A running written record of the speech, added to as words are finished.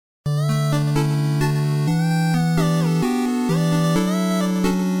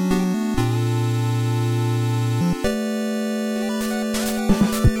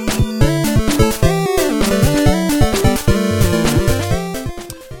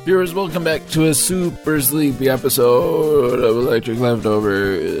Viewers, welcome back to a super sleepy episode of Electric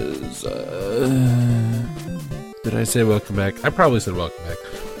Leftovers. Did I say welcome back? I probably said welcome back.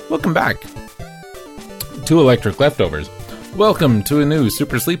 Welcome back to Electric Leftovers. Welcome to a new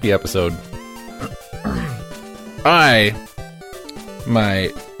super sleepy episode. I,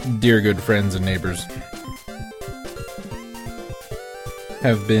 my dear good friends and neighbors,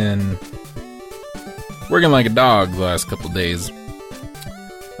 have been working like a dog the last couple days.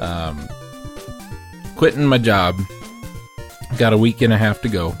 Quitting my job. Got a week and a half to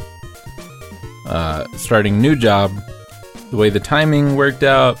go. Starting a new job. The way the timing worked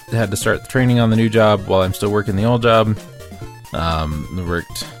out, I had to start the training on the new job while I'm still working the old job. I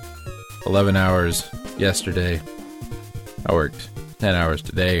worked 11 hours yesterday. I worked 10 hours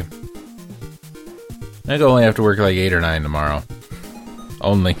today. I only have to work like 8 or 9 tomorrow.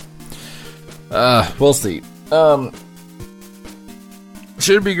 Only. We'll see.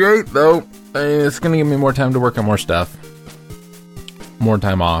 Should be great, though. It's going to give me more time to work on more stuff. More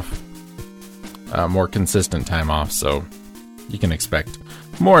time off. More consistent time off, so you can expect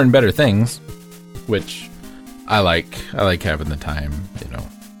more and better things, which I like. I like having the time, you know.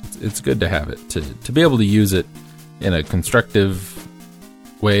 It's good to have it, to be able to use it in a constructive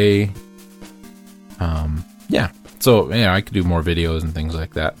way. Yeah. So, yeah, I could do more videos and things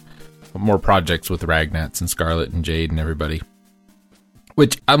like that. More projects with Ragnats and Scarlet and Jade and everybody,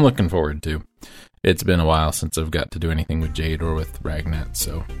 which I'm looking forward to. It's been a while since I've got to do anything with Jade or with Ragnat,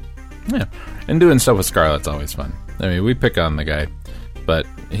 so yeah. And doing stuff with Scarlet's always fun. I mean, we pick on the guy, but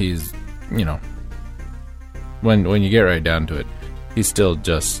he's, you know, when you get right down to it, he's still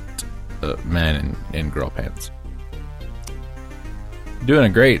just a man in girl pants. Doing a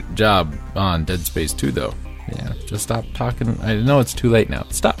great job on Dead Space 2, though. Yeah, just stop talking. I know it's too late now.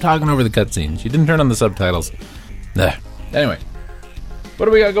 Stop talking over the cutscenes. You didn't turn on the subtitles. Ugh. Anyway, what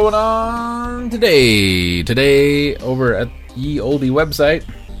do we got going on today? Today, over at Ye Olde website,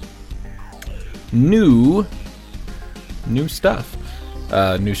 new stuff.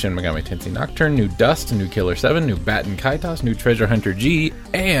 New Shin Megami Tensei Nocturne, new Dust, new Killer 7, new Batten Kaitos, new Treasure Hunter G,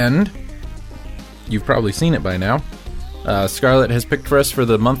 and you've probably seen it by now. Scarlet has picked for us for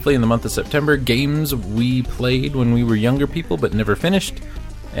the monthly in the month of September games we played when we were younger people but never finished.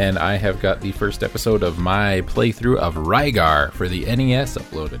 And I have got the first episode of my playthrough of Rygar for the NES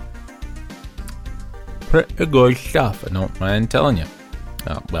uploaded. Pretty good stuff, I don't mind telling you.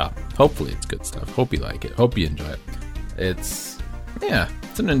 Well, hopefully it's good stuff. Hope you like it. Hope you enjoy it. It's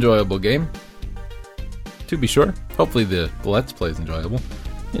an enjoyable game, to be sure. Hopefully the Let's Play is enjoyable.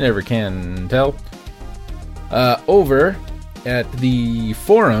 You never can tell. Over at the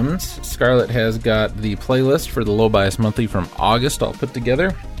forums, Scarlet has got the playlist for the Low Bias Monthly from August all put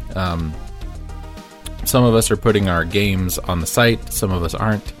together. Some of us are putting our games on the site, some of us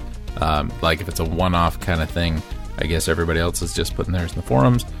aren't. Like if it's a one-off kind of thing, I guess everybody else is just putting theirs in the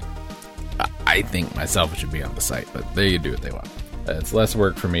forums. I think myself it should be on the site, but they do what they want. It's less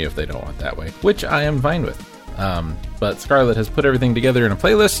work for me if they don't want that way, which I am fine with. But Scarlet has put everything together in a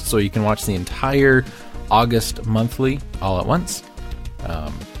playlist, so you can watch the entire August monthly all at once.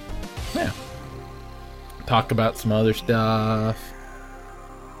 Yeah. Talk about some other stuff.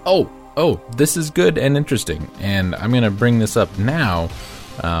 Oh, this is good and interesting, and I'm going to bring this up now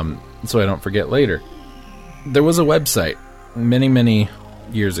so I don't forget later. There was a website many, many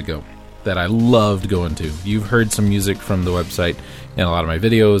years ago that I loved going to. You've heard some music from the website in a lot of my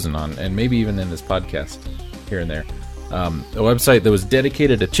videos and maybe even in this podcast here and there. A website that was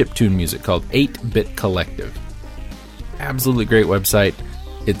dedicated to chiptune music called 8-Bit Collective. Absolutely great website.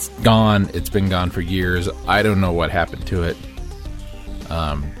 It's gone. It's been gone for years. I don't know what happened to it.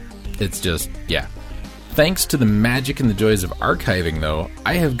 It's just, yeah. Thanks to the magic and the joys of archiving, though,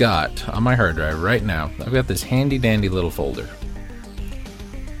 I have got, on my hard drive right now, I've got this handy-dandy little folder.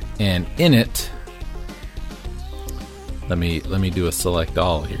 And in it, let me do a select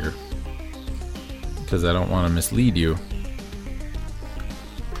all here, because I don't want to mislead you.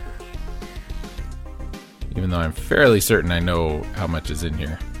 Even though I'm fairly certain I know how much is in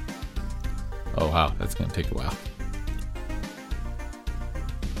here. Oh wow, that's going to take a while.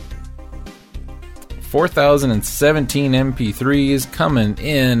 4,017 MP3s coming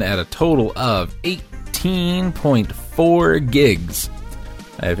in at a total of 18.4 gigs.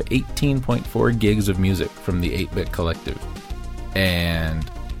 I have 18.4 gigs of music from the 8-Bit Collective. And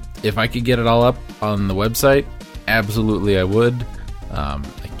if I could get it all up on the website, absolutely I would. I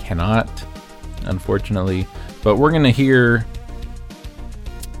cannot, unfortunately. But we're going to hear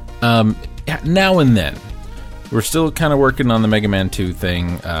now and then we're still kind of working on the Mega Man 2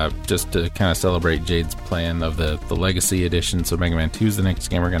 thing, just to kind of celebrate Jade's plan of the Legacy Edition. So Mega Man 2 is the next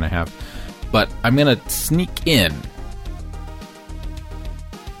game we're going to have. But I'm going to sneak in,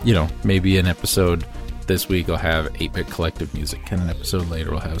 maybe an episode this week I'll have 8-Bit Collective music, and an episode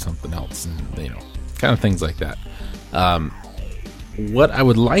later we'll have something else, and, kind of things like that. What I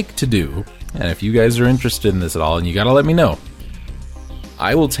would like to do, and if you guys are interested in this at all, and you got to let me know,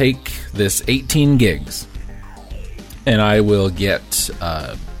 I will take this 18 gigs, and I will get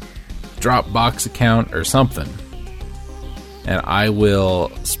a Dropbox account or something, and I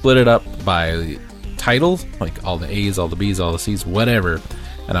will split it up by titles, like all the A's, all the B's, all the C's, whatever,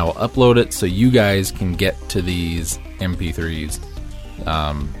 and I will upload it so you guys can get to these MP3s,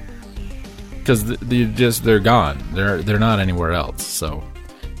 because they're gone. They're not anywhere else. So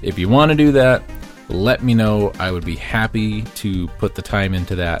if you want to do that, let me know. I would be happy to put the time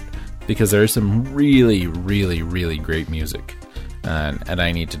into that, because there's some really, really, really great music, and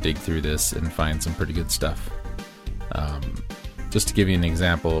I need to dig through this and find some pretty good stuff. Just to give you an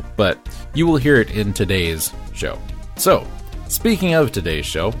example, but you will hear it in today's show. So, speaking of today's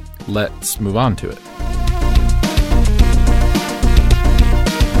show, let's move on to it.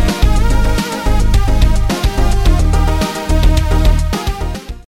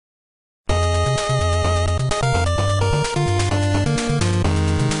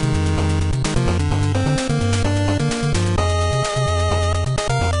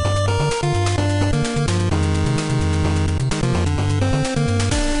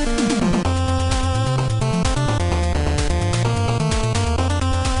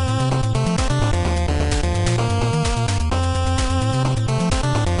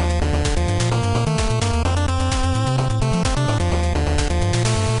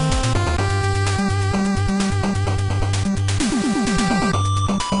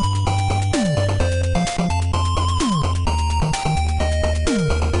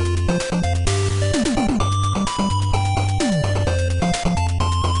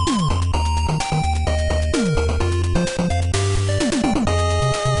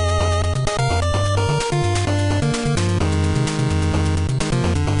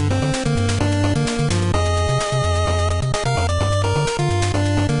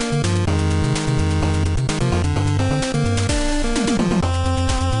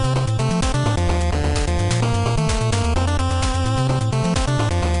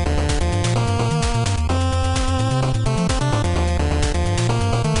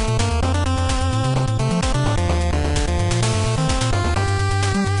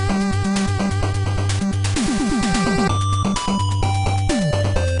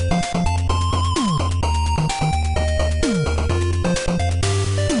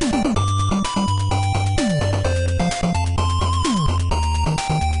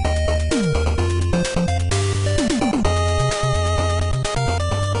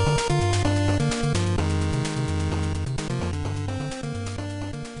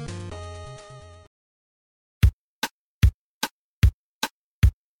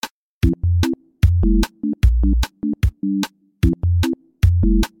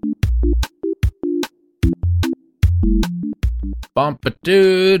 This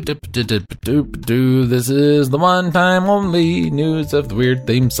is the one time only news of the weird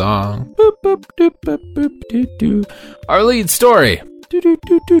theme song. Boop, boop, doop, boop, boop, doo, doo. Our lead story.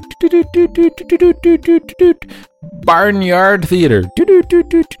 Barnyard Theater.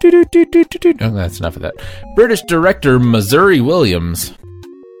 Oh, that's enough of that. British director Missouri Williams.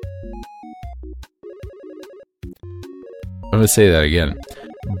 I'm going to say that again.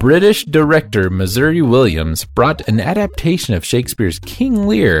 British director Missouri Williams brought an adaptation of Shakespeare's King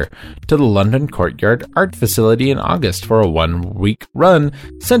Lear to the London Courtyard Art Facility in August for a one-week run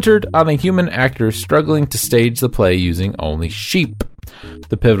centered on a human actor struggling to stage the play using only sheep.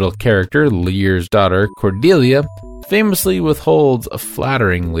 The pivotal character, Lear's daughter, Cordelia, famously withholds a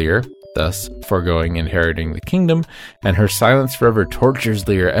flattering Lear, thus foregoing inheriting the kingdom, and her silence forever tortures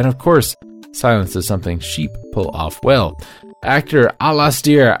Lear, and of course, silence is something sheep pull off well. Actor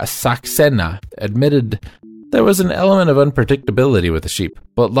Alasdair Saxena admitted there was an element of unpredictability with the sheep,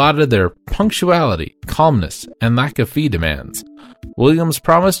 but lauded their punctuality, calmness, and lack of fee demands. Williams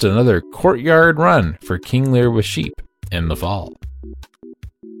promised another courtyard run for King Lear with sheep in the fall.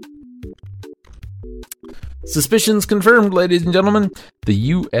 Suspicions confirmed, ladies and gentlemen. The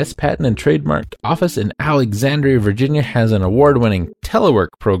U.S. Patent and Trademark Office in Alexandria, Virginia has an award-winning telework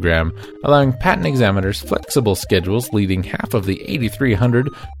program allowing patent examiners flexible schedules, leading half of the 8,300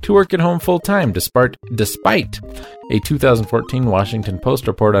 to work at home full-time despite a 2014 Washington Post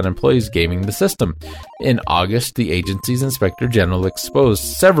report on employees gaming the system. In August, the agency's Inspector General exposed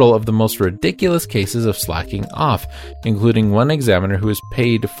several of the most ridiculous cases of slacking off, including one examiner who was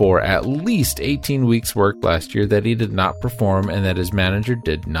paid for at least 18 weeks' work last year that he did not perform and that his manager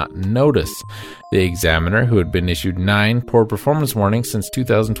did not notice. The examiner, who had been issued 9 poor performance warnings since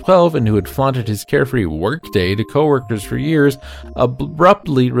 2012 and who had flaunted his carefree workday to coworkers for years,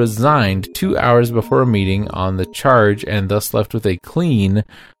 abruptly resigned 2 hours before a meeting on the charge and thus left with a clean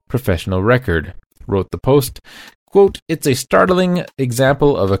professional record. Wrote the Post, quote, "It's a startling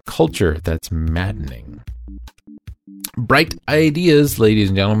example of a culture that's maddening." Bright ideas, ladies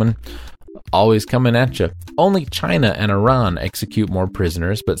and gentlemen, always coming at you. Only China and Iran execute more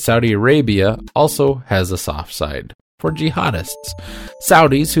prisoners, but Saudi Arabia also has a soft side for jihadists.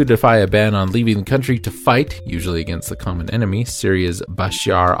 Saudis who defy a ban on leaving the country to fight, usually against the common enemy, Syria's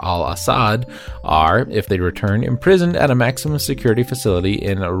Bashar al-Assad, are, if they return, imprisoned at a maximum security facility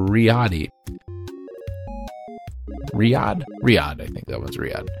in Riyadh, I think that one's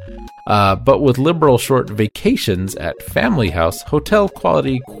Riyadh. But with liberal short vacations at family house, hotel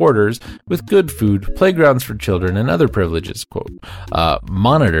quality quarters with good food, playgrounds for children, and other privileges, quote,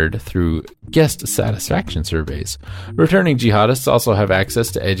 monitored through guest satisfaction surveys. Returning jihadists also have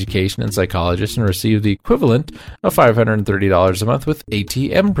access to education and psychologists and receive the equivalent of $530 a month with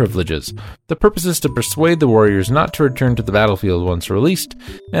ATM privileges. The purpose is to persuade the warriors not to return to the battlefield once released,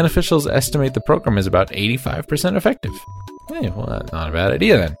 and officials estimate the program is about 85% effective. Hey, well, that's not a bad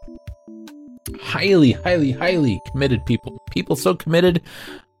idea then. Highly, highly, highly committed people. People so committed,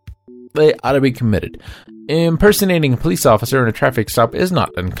 they ought to be committed. Impersonating a police officer in a traffic stop is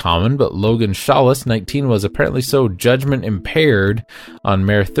not uncommon, but Logan Shawless, 19, was apparently so judgment impaired on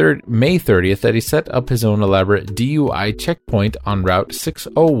May 30th that he set up his own elaborate DUI checkpoint on Route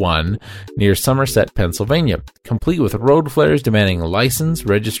 601 near Somerset, Pennsylvania, complete with road flares demanding license,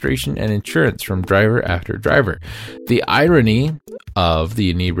 registration, and insurance from driver after driver. The irony of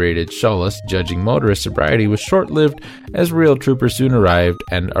the inebriated Shawless judging motorist sobriety was short-lived, as real troopers soon arrived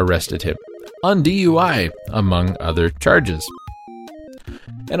and arrested him on DUI, among other charges.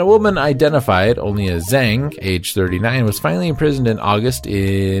 And a woman identified only as Zhang, age 39, was finally imprisoned in August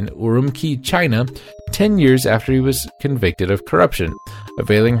in Urumqi, China, 10 years after he was convicted of corruption.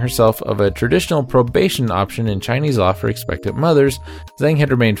 Availing herself of a traditional probation option in Chinese law for expectant mothers, Zhang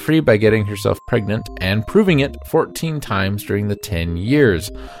had remained free by getting herself pregnant and proving it 14 times during the 10 years,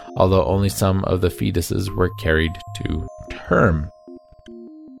 although only some of the fetuses were carried to term.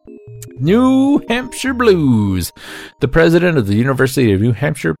 New Hampshire Blues. The president of the University of New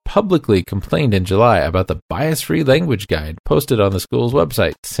Hampshire publicly complained in July about the bias-free language guide posted on the school's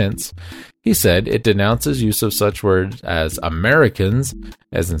website, since, he said, it denounces use of such words as Americans,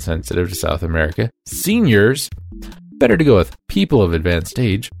 as insensitive to South America, seniors, better to go with people of advanced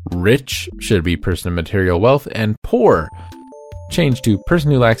age, rich should be person of material wealth, and poor, changed to person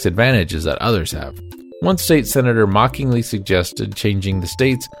who lacks advantages that others have. One state senator mockingly suggested changing the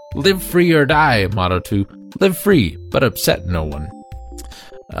state's "live free or die" motto to "live free, but upset no one."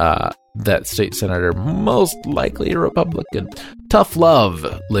 That state senator, most likely a Republican. Tough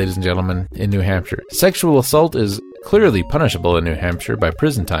love, ladies and gentlemen, in New Hampshire. Sexual assault is clearly punishable in New Hampshire by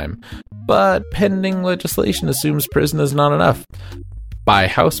prison time, but pending legislation assumes prison is not enough. By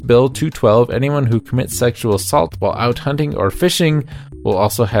House Bill 212, anyone who commits sexual assault while out hunting or fishing will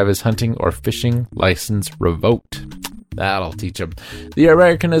also have his hunting or fishing license revoked. That'll teach him. The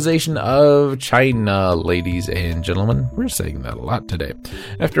Americanization of China, ladies and gentlemen. We're saying that a lot today.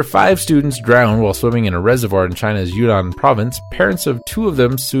 After 5 students drowned while swimming in a reservoir in China's Yunnan province, parents of 2 of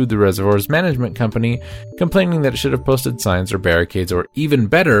them sued the reservoir's management company, complaining that it should have posted signs or barricades, or even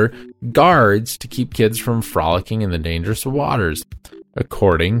better, guards to keep kids from frolicking in the dangerous waters.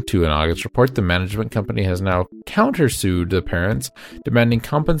 According to an August report, the management company has now countersued the parents, demanding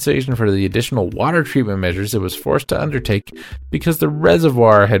compensation for the additional water treatment measures it was forced to undertake because the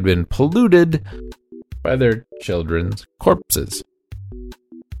reservoir had been polluted by their children's corpses.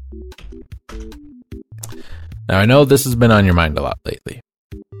 Now, I know this has been on your mind a lot lately,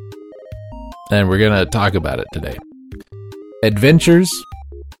 and we're going to talk about it today. Adventures,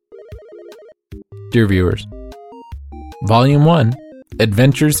 dear viewers, Volume 1,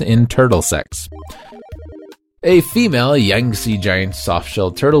 Adventures in Turtle Sex. A female Yangtze giant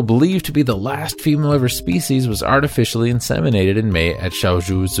soft-shelled turtle, believed to be the last female of her species, was artificially inseminated in May at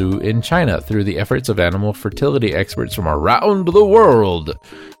Shaozhou Zoo in China through the efforts of animal fertility experts from around the world.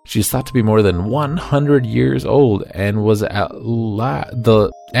 She is thought to be more than 100 years old and was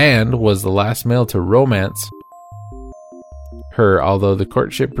the last male to romance her, although the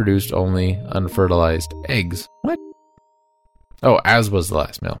courtship produced only unfertilized eggs. What? Oh, as was the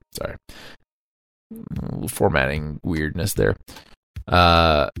last male. Sorry. Formatting weirdness there.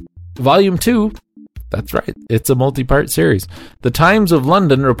 Volume 2. That's right. It's a multi-part series. The Times of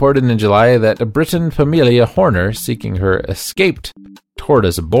London reported in July that Briton Pamelia Horner, seeking her escaped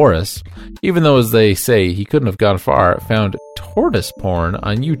tortoise Boris, even though, as they say, he couldn't have gone far, found tortoise porn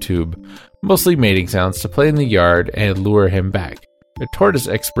on YouTube, mostly mating sounds to play in the yard and lure him back. A tortoise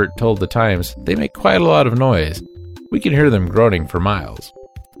expert told The Times, "They make quite a lot of noise. We can hear them groaning for miles."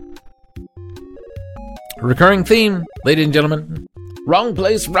 Recurring theme, ladies and gentlemen. Wrong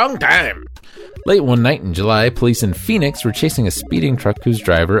place, wrong time. Late one night in July, police in Phoenix were chasing a speeding truck whose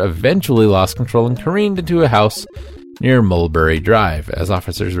driver eventually lost control and careened into a house near Mulberry Drive. As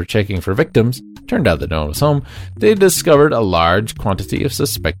officers were checking for victims, turned out that no one was home, they discovered a large quantity of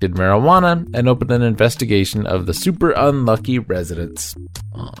suspected marijuana and opened an investigation of the super unlucky residents.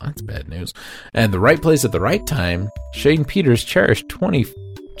 Oh, that's bad news. And the right place at the right time, Shane Peters' cherished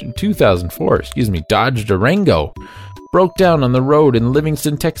 2004 Dodge Durango broke down on the road in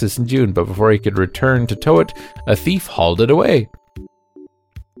Livingston, Texas in June, but before he could return to tow it, a thief hauled it away.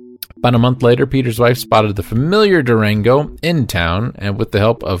 About a month later, Peter's wife spotted the familiar Durango in town and, with the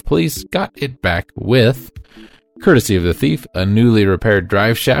help of police, got it back with, courtesy of the thief, a newly repaired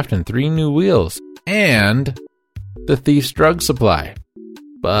drive shaft and 3 new wheels, and the thief's drug supply.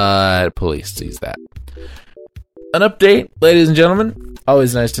 But police seized that. An update, ladies and gentlemen.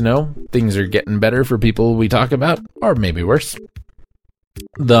 Always nice to know things are getting better for people we talk about, or maybe worse.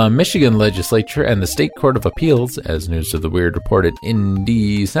 The Michigan legislature and the State Court of Appeals, as News of the Weird reported in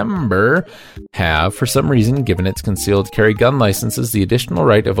December, have, for some reason, given its concealed carry gun licenses the additional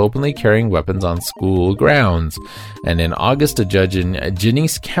right of openly carrying weapons on school grounds. And in August, a judge in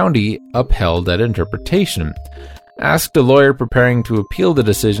Genesee County upheld that interpretation. Asked a lawyer preparing to appeal the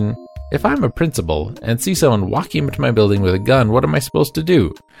decision, "If I'm a principal and see someone walking into my building with a gun, what am I supposed to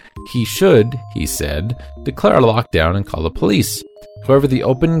do?" He should, he said, declare a lockdown and call the police. However, the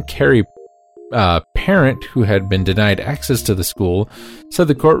open carry parent who had been denied access to the school said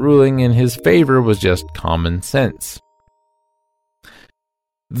the court ruling in his favor was just common sense.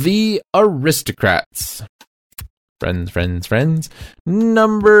 The Aristocrats. Friends.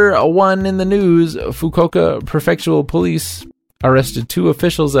 Number 1 in the news, Fukuoka Prefectural Police arrested 2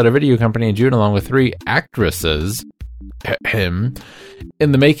 officials at a video company in June, along with 3 actresses,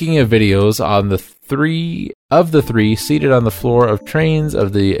 in the making of videos on the 3 seated on the floor of trains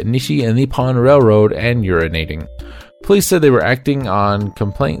of the Nishi and Nippon Railroad and urinating. Police said they were acting on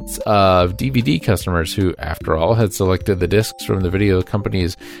complaints of DVD customers who, after all, had selected the discs from the video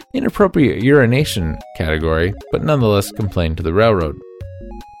company's inappropriate urination category, but nonetheless complained to the railroad.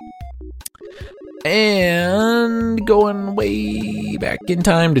 And going way back in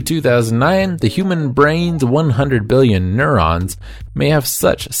time to 2009, the human brain's 100 billion neurons may have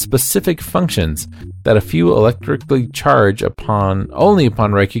such specific functions that a few electrically charge only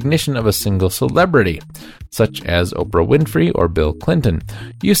upon recognition of a single celebrity, such as Oprah Winfrey or Bill Clinton.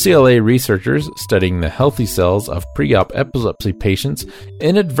 UCLA researchers studying the healthy cells of pre-op epilepsy patients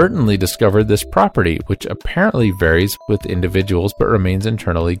inadvertently discovered this property, which apparently varies with individuals but remains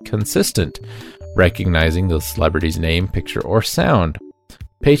internally consistent, recognizing the celebrity's name, picture, or sound.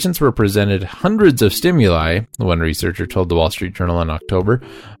 Patients were presented hundreds of stimuli, one researcher told the Wall Street Journal in October,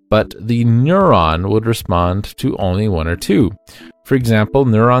 but the neuron would respond to only 1 or 2. For example,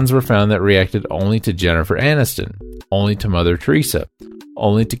 neurons were found that reacted only to Jennifer Aniston, only to Mother Teresa,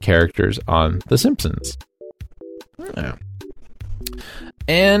 only to characters on The Simpsons. Yeah.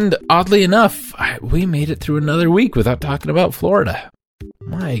 And oddly enough, we made it through another week without talking about Florida.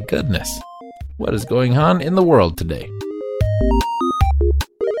 My goodness. What is going on in the world today?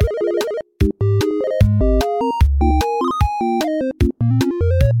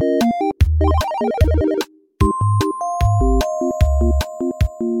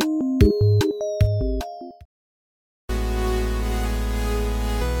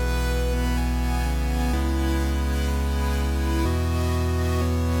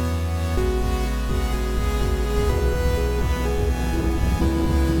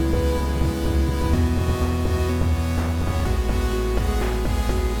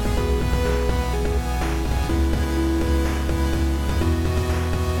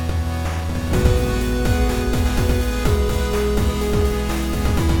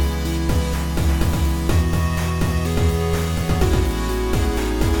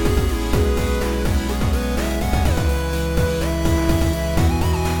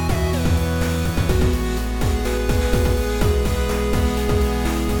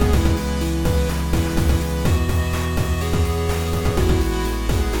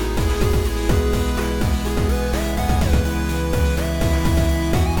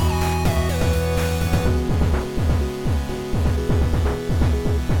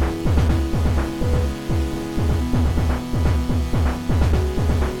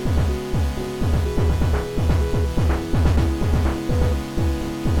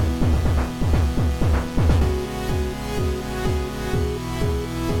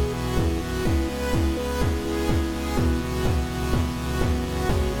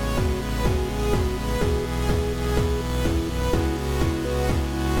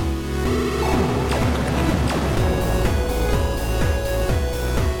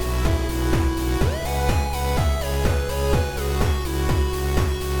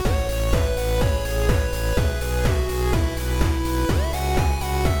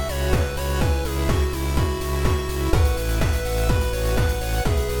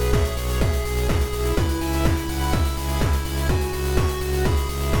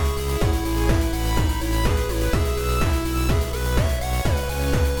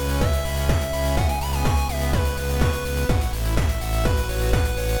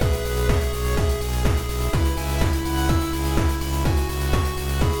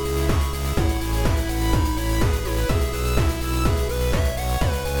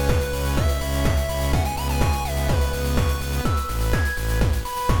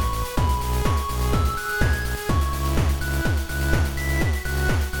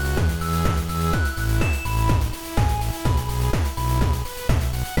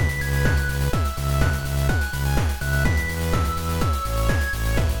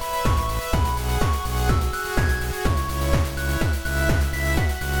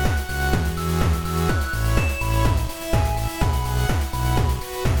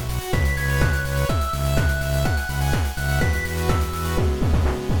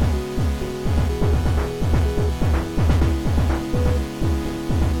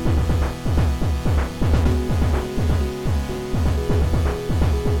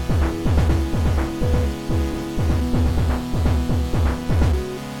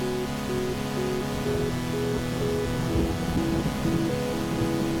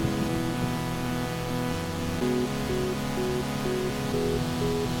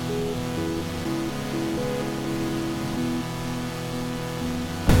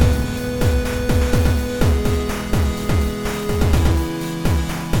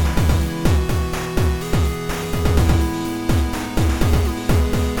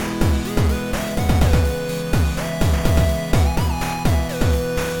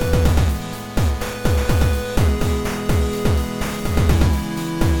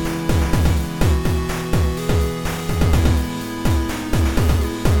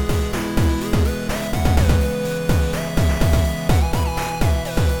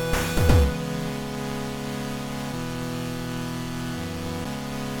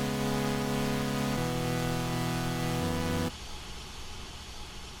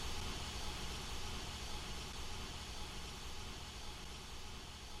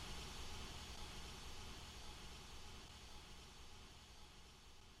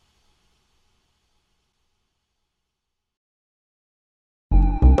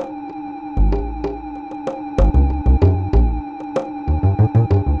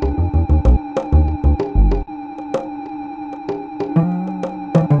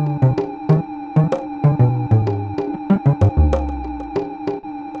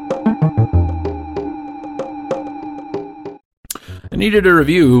 needed a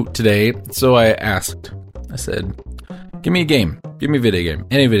review today, so I asked. I said, give me a game. Give me a video game.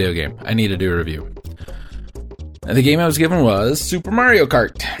 Any video game. I need to do a review. And the game I was given was Super Mario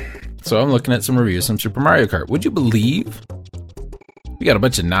Kart. So I'm looking at some reviews from Super Mario Kart. Would you believe we got a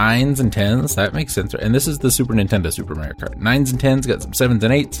bunch of 9s and 10s? That makes sense. And this is the Super Nintendo Super Mario Kart. 9s and 10s, got some 7s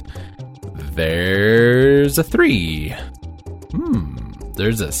and 8s. There's a 3.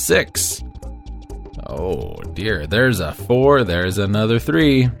 There's a 6. Oh dear, there's a 4. There's another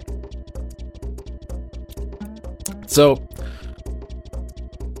 3. So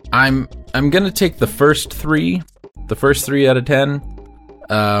I'm gonna take the first 3 out of 10,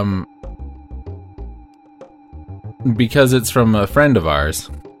 because it's from a friend of ours.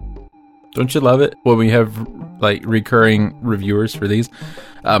 Don't you love it when we have like recurring reviewers for these?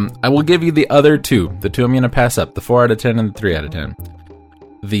 I will give you the other 2. The 2 I'm gonna pass up: the 4 out of 10 and the 3 out of 10.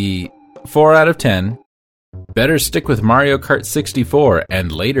 The 4 out of 10. Better stick with Mario Kart 64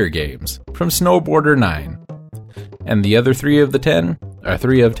 and later games from Snowboarder 9. And the other 3 of 10,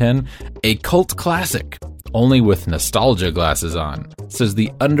 a cult classic, only with nostalgia glasses on, says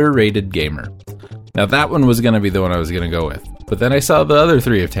the underrated gamer. Now that one was going to be the one I was going to go with, but then I saw the other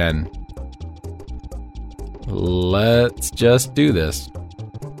 3 of 10. Let's just do this.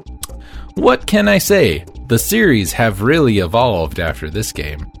 What can I say? The series have really evolved after this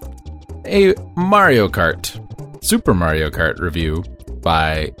game. A Mario Kart, Super Mario Kart review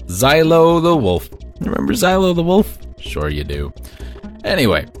by Xylo the Wolf. Remember Xylo the Wolf? Sure you do.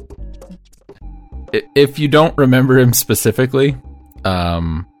 Anyway, if you don't remember him specifically,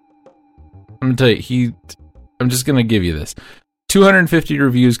 I'm gonna tell you, I'm just gonna give you this. 250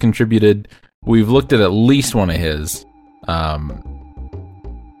 reviews contributed. We've looked at least one of his. I'm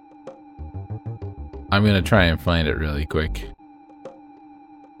gonna try and find it really quick.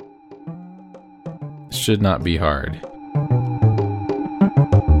 Should not be hard.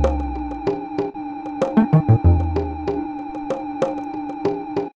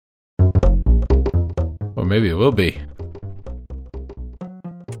 Well, maybe it will be.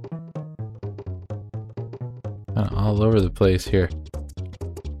 All over the place here.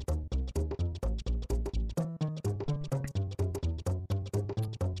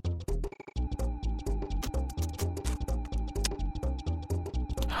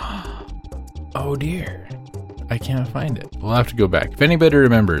 Oh dear, I can't find it. We'll have to go back. If anybody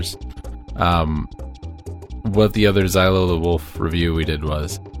remembers what the other Xylo the Wolf review we did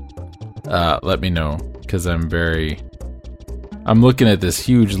was, let me know, because I'm looking at this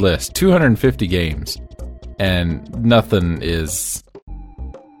huge list, 250 games, and nothing is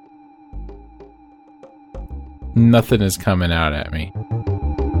coming out at me.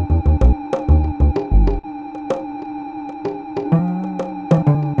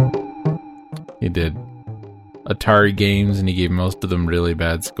 He did Atari games, and he gave most of them really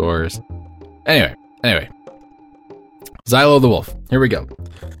bad scores. Anyway. Xylo the Wolf. Here we go.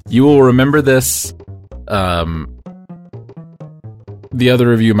 You will remember this. The other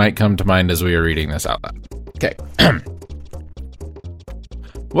review might come to mind as we are reading this out loud. Okay.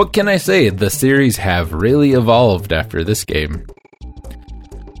 What can I say? The series have really evolved after this game.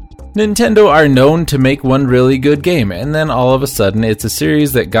 Nintendo are known to make one really good game, and then all of a sudden it's a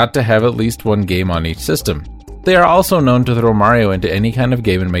series that got to have at least one game on each system. They are also known to throw Mario into any kind of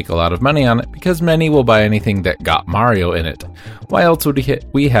game and make a lot of money on it, because many will buy anything that got Mario in it. Why else would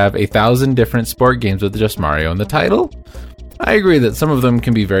we have 1,000 different sport games with just Mario in the title? I agree that some of them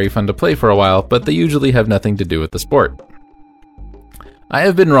can be very fun to play for a while, but they usually have nothing to do with the sport. I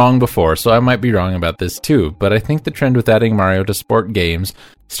have been wrong before, so I might be wrong about this too, but I think the trend with adding Mario to sport games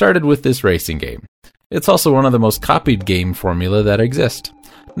started with this racing game. It's also one of the most copied game formula that exist.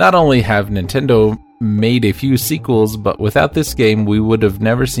 Not only have Nintendo made a few sequels, but without this game we would have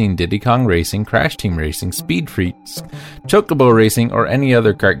never seen Diddy Kong Racing, Crash Team Racing, Speed Freaks, Chocobo Racing, or any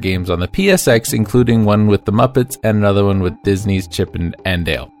other kart games on the PSX, including one with the Muppets and another one with Disney's Chip and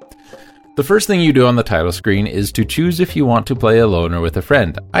Dale. The first thing you do on the title screen is to choose if you want to play alone or with a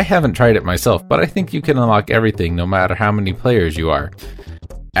friend. I haven't tried it myself, but I think you can unlock everything no matter how many players you are.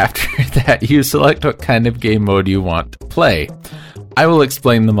 After that, you select what kind of game mode you want to play. I will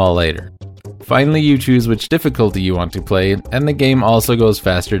explain them all later. Finally, you choose which difficulty you want to play, and the game also goes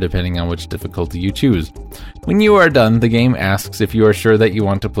faster depending on which difficulty you choose. When you are done, the game asks if you are sure that you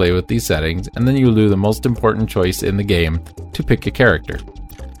want to play with these settings, and then you do the most important choice in the game to pick a character.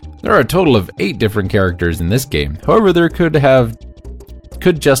 There are a total of 8 different characters in this game, however there could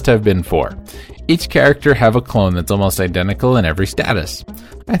just have been 4. Each character have a clone that's almost identical in every status.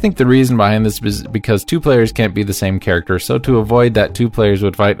 I think the reason behind this is because 2 players can't be the same character, so to avoid that 2 players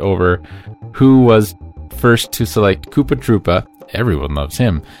would fight over who was first to select Koopa Troopa everyone loves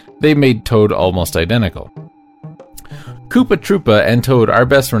him, they made Toad almost identical. Koopa Troopa and Toad are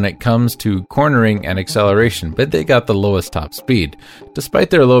best when it comes to cornering and acceleration, but they got the lowest top speed. Despite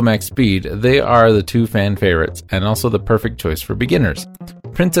their low max speed, they are the two fan favorites, and also the perfect choice for beginners.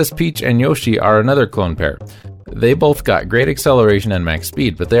 Princess Peach and Yoshi are another clone pair. They both got great acceleration and max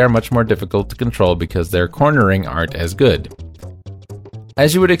speed, but they are much more difficult to control because their cornering aren't as good.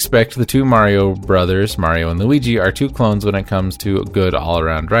 As you would expect, the two Mario brothers, Mario and Luigi, are two clones when it comes to good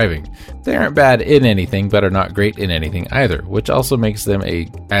all-around driving. They aren't bad in anything, but are not great in anything either, which also makes them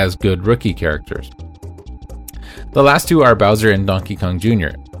as good rookie characters. The last two are Bowser and Donkey Kong Jr.,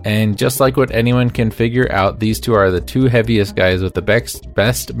 and just like what anyone can figure out, these two are the two heaviest guys with the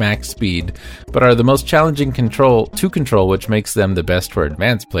best max speed, but are the most challenging to control, which makes them the best for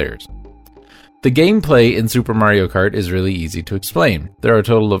advanced players. The gameplay in Super Mario Kart is really easy to explain. There are a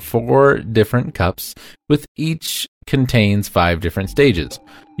total of 4 different cups, with each contains 5 different stages.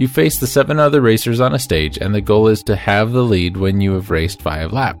 You face the 7 other racers on a stage, and the goal is to have the lead when you have raced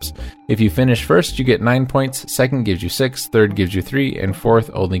 5 laps. If you finish first, you get 9 points, second gives you 6, third gives you 3, and fourth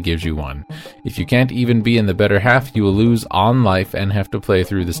only gives you 1. If you can't even be in the better half, you will lose on life and have to play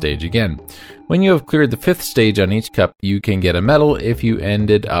through the stage again. When you have cleared the 5th stage on each cup, you can get a medal if you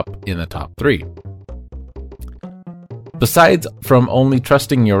ended up in the top 3. Besides from only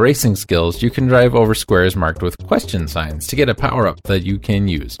trusting your racing skills, you can drive over squares marked with question signs to get a power-up that you can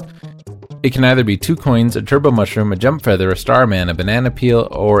use. It can either be 2 coins, a turbo mushroom, a jump feather, a starman, a banana peel,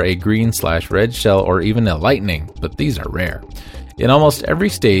 or a green/red shell, or even a lightning, but these are rare. In almost every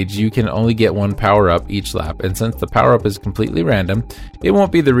stage, you can only get 1 power-up each lap, and since the power-up is completely random, it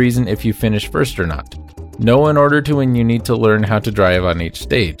won't be the reason if you finish first or not. No, in order to win, you need to learn how to drive on each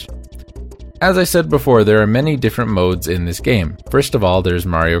stage. As I said before, there are many different modes in this game. First of all, there's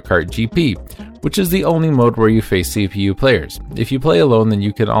Mario Kart GP, which is the only mode where you face CPU players. If you play alone, then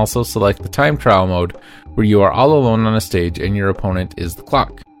you can also select the time trial mode, where you are all alone on a stage and your opponent is the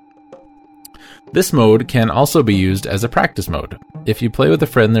clock. This mode can also be used as a practice mode. If you play with a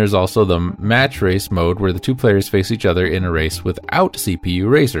friend, there's also the match race mode, where the 2 players face each other in a race without CPU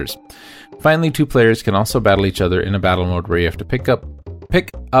racers. Finally, 2 players can also battle each other in a battle mode where you have to pick up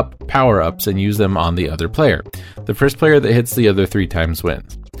power-ups and use them on the other player. The first player that hits the other 3 times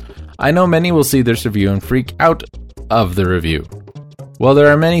wins. I know many will see this review and freak out of the review. Well, there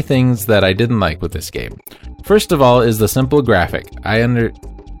are many things that I didn't like with this game. First of all is the simple graphic. I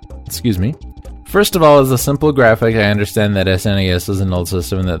understand that SNES is an old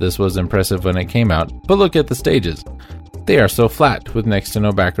system and that this was impressive when it came out, but look at the stages. They are so flat, with next to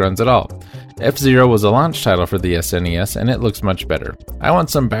no backgrounds at all. F-Zero was a launch title for the SNES, and it looks much better. I want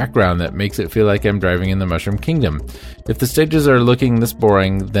some background that makes it feel like I'm driving in the Mushroom Kingdom. If the stages are looking this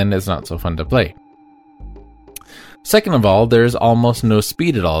boring, then it's not so fun to play. Second of all, there's almost no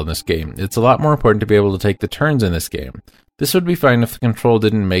speed at all in this game. It's a lot more important to be able to take the turns in this game. This would be fine if the control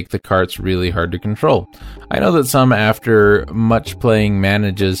didn't make the carts really hard to control. I know that some, after much playing,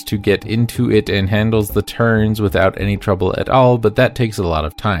 manages to get into it and handles the turns without any trouble at all, but that takes a lot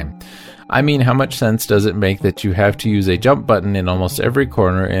of time. I mean, how much sense does it make that you have to use a jump button in almost every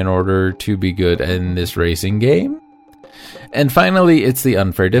corner in order to be good in this racing game? And finally, it's the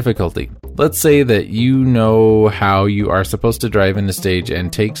unfair difficulty. Let's say that you know how you are supposed to drive in a stage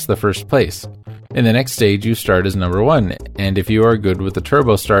and takes the first place. In the next stage, you start as number 1, and if you are good with the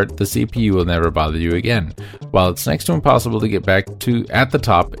turbo start, the CPU will never bother you again, while it's next to impossible to get back to at the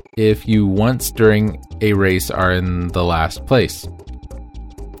top if you once during a race are in the last place.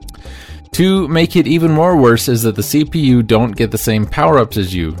 To make it even more worse is that the CPU don't get the same power-ups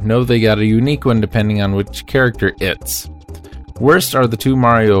as you. No, they got a unique one depending on which character it's. Worst are the 2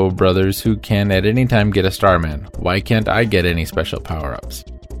 Mario brothers who can at any time get a Starman. Why can't I get any special power-ups?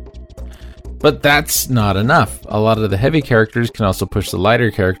 But that's not enough. A lot of the heavy characters can also push the lighter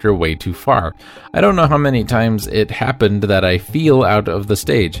character way too far. I don't know how many times it happened that I fell out of the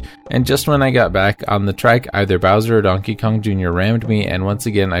stage, and just when I got back on the track, either Bowser or Donkey Kong Jr. rammed me, and once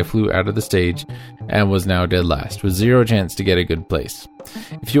again I flew out of the stage and was now dead last, with 0 chance to get a good place.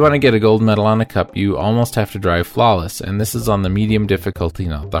 If you want to get a gold medal on a cup, you almost have to drive flawless, and this is on the medium difficulty,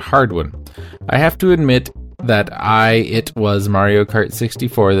 not the hard one. I have to admit that it was Mario Kart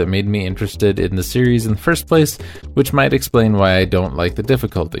 64 that made me interested in the series in the first place, which might explain why I don't like the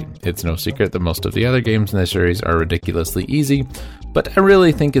difficulty. It's no secret that most of the other games in the series are ridiculously easy, but I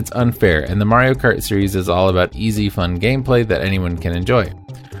really think it's unfair, and the Mario Kart series is all about easy, fun gameplay that anyone can enjoy.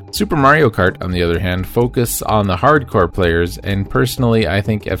 Super Mario Kart, on the other hand, focus on the hardcore players, and personally I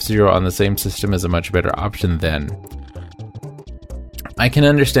think F-Zero on the same system is a much better option than. I can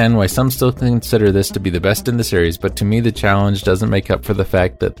understand why some still consider this to be the best in the series, but to me the challenge doesn't make up for the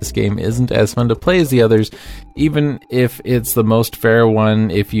fact that this game isn't as fun to play as the others, even if it's the most fair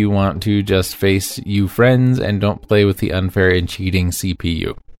one if you want to just face you friends and don't play with the unfair and cheating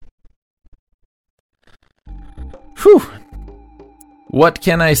CPU. Whew! What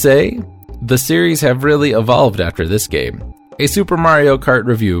can I say? The series have really evolved after this game. A Super Mario Kart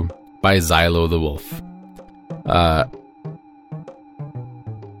review by Xylo the Wolf.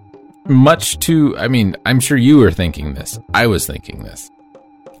 I'm sure you were thinking this. I was thinking this.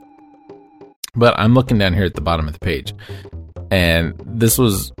 But I'm looking down here at the bottom of the page. And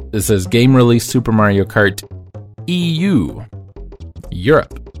it says game release Super Mario Kart EU,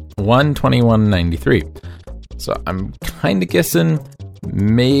 Europe, 1/21/93. So I'm kind of guessing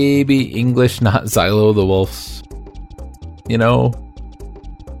maybe English, not Xylo the Wolf's,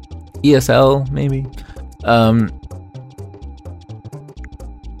 ESL, maybe.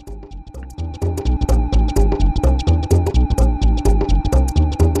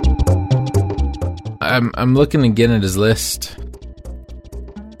 I'm looking again at his list,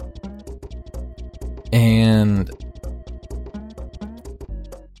 and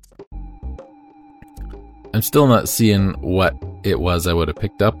I'm still not seeing what it was I would have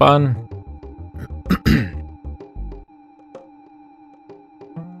picked up on.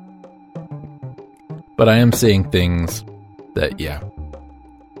 But I am seeing things that, yeah.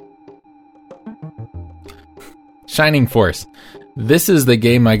 Shining Force. This is the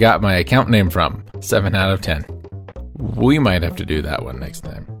game I got my account name from. 7 out of 10. We might have to do that one next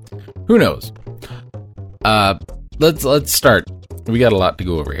time. Who knows? Let's start. We got a lot to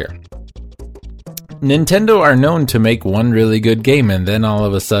go over here. Nintendo are known to make one really good game, and then all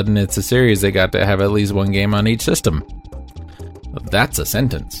of a sudden it's a series they got to have at least one game on each system. That's a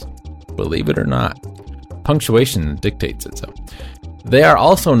sentence. Believe it or not. Punctuation dictates it so. They are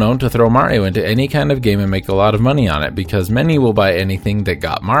also known to throw Mario into any kind of game and make a lot of money on it, because many will buy anything that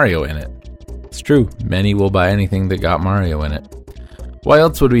got Mario in it. It's true, many will buy anything that got Mario in it. Why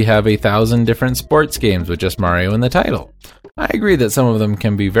else would we have 1,000 different sports games with just Mario in the title? I agree that some of them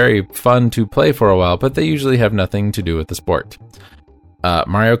can be very fun to play for a while, but they usually have nothing to do with the sport.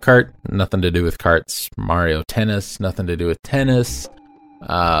 Mario Kart, nothing to do with karts. Mario Tennis, nothing to do with tennis.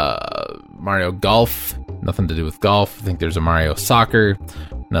 Mario Golf, nothing to do with golf. I think there's a Mario Soccer,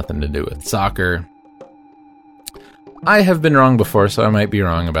 nothing to do with soccer. I have been wrong before, so I might be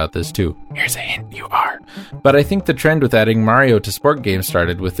wrong about this too. Here's a hint, you are. But I think the trend with adding Mario to sport games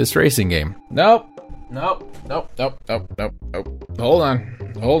started with this racing game. Nope. Hold on.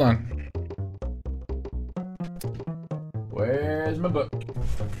 Where's my book?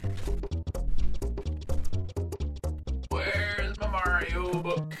 Where's my Mario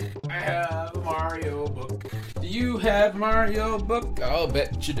book? I have a Mario book. Do you have Mario book? I'll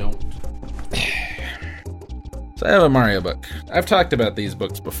bet you don't. So I have a Mario book. I've talked about these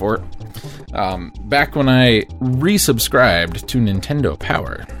books before. Back when I resubscribed to Nintendo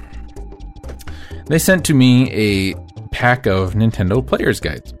Power, they sent to me a pack of Nintendo Player's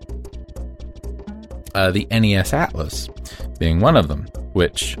Guides. The NES Atlas being one of them,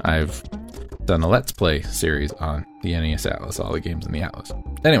 which I've done a Let's Play series on the NES Atlas, all the games in the Atlas.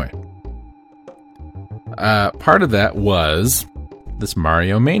 Anyway, part of that was this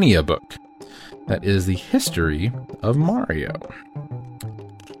Mario Mania book. That is the history of Mario.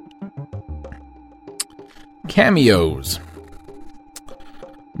 Cameos.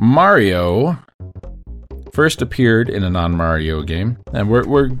 Mario first appeared in a non-Mario game,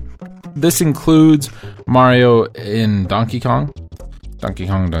 and this includes Mario in Donkey Kong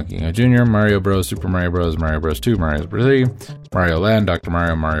Jr., Mario Bros, Super Mario Bros, Mario Bros 2, Mario Bros 3, Mario Land, Dr.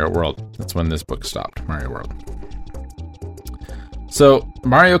 Mario, Mario World. That's when this book stopped, Mario World. So,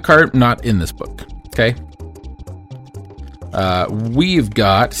 Mario Kart, not in this book, okay? We've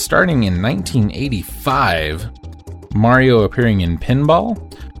got, starting in 1985, Mario appearing in pinball,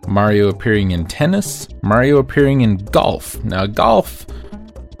 Mario appearing in tennis, Mario appearing in golf. Now, golf,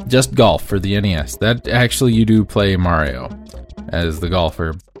 just golf for the NES. That actually you do play Mario as the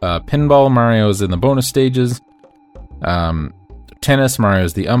golfer. Pinball, Mario's in the bonus stages. Tennis,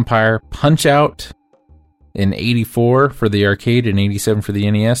 Mario's the umpire. Punch-Out in 84 for the arcade and 87 for the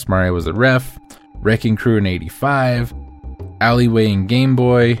NES. Mario was the ref. Wrecking Crew in 85. Alleyway in Game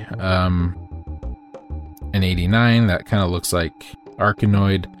Boy in 89. That kind of looks like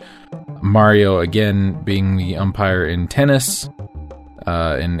Arkanoid. Mario again being the umpire in tennis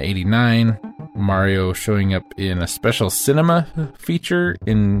in 89. Mario showing up in a special cinema feature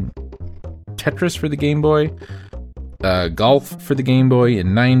in Tetris for the Game Boy. Golf for the Game Boy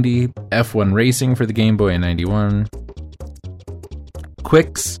in 90. F1 Racing for the Game Boy in 91.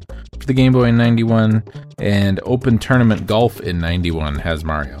 Quicks for the Game Boy in 91, and Open Tournament Golf in 91 has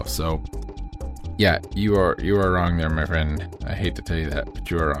Mario. So, yeah, you are wrong there, my friend. I hate to tell you that, but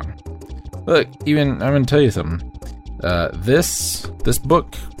you are wrong. Look, I'm going to tell you something. This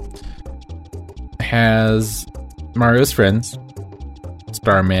book has Mario's friends,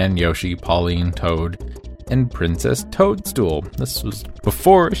 Starman, Yoshi, Pauline, Toad, and Princess Toadstool. This was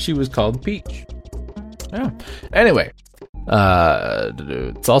before she was called Peach. Yeah. Anyway,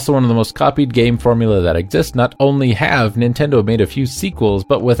 it's also one of the most copied game formula that exists. Not only have Nintendo made a few sequels,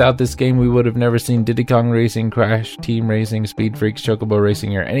 but without this game we would have never seen Diddy Kong Racing, Crash Team Racing, Speed Freaks, Chocobo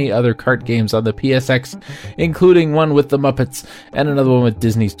Racing, or any other kart games on the PSX, including one with the Muppets and another one with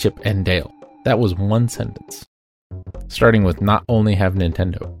Disney's Chip and Dale. That was one sentence. Starting with not only have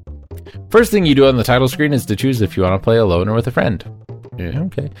Nintendo. First thing you do on the title screen is to choose if you want to play alone or with a friend. Yeah,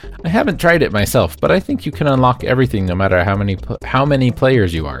 okay. I haven't tried it myself, but I think you can unlock everything no matter how many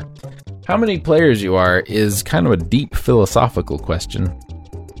players you are. How many players you are is kind of a deep philosophical question.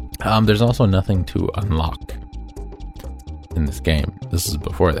 There's also nothing to unlock in this game. This is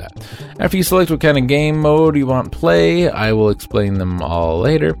before that. After you select what kind of game mode you want to play, I will explain them all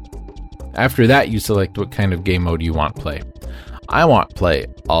later. After that, you select what kind of game mode you want to play. I want to play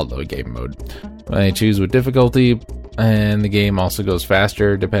all the game mode. I choose what difficulty, and the game also goes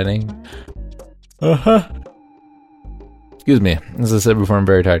faster depending. Excuse me. As I said before, I'm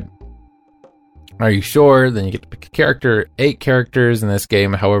very tired. Are you sure? Then you get to pick a character. 8 characters in this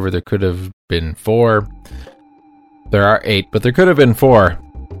game. However, there could have been 4. There are 8, but there could have been 4.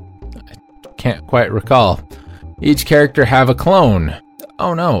 I can't quite recall. Each character have a clone.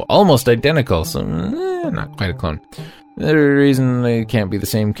 Oh no, almost identical. So, not quite a clone. The reason they can't be the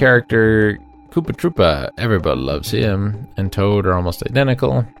same character, Koopa Troopa, everybody loves him, and Toad are almost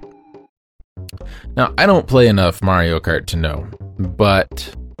identical. Now, I don't play enough Mario Kart to know,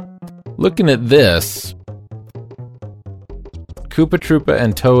 but looking at this, Koopa Troopa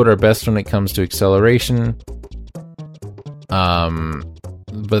and Toad are best when it comes to acceleration,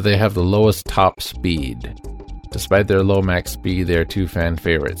 but they have the lowest top speed. Despite their low max speed, they are 2 fan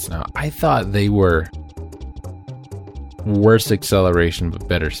favorites. Now, I thought they were worse acceleration but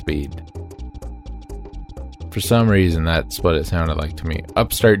better speed. For some reason, that's what it sounded like to me.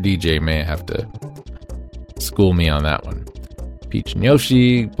 Upstart DJ may have to school me on that one. Peach and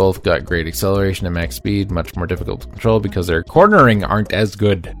Yoshi both got great acceleration and max speed, much more difficult to control because their cornering aren't as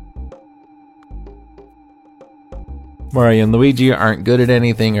good. Mario and Luigi aren't good at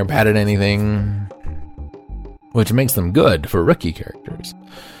anything or bad at anything, which makes them good for rookie characters.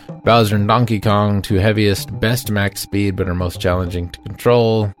 Bowser and Donkey Kong, 2 heaviest, best max speed, but are most challenging to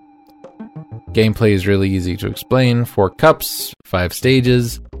control. Gameplay is really easy to explain. 4 cups, 5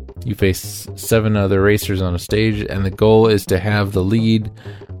 stages. You face 7 other racers on a stage, and the goal is to have the lead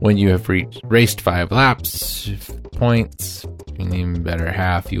when you have raced 5 laps. Points, even better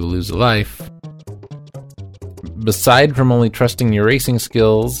half, you will lose a life. Beside from only trusting your racing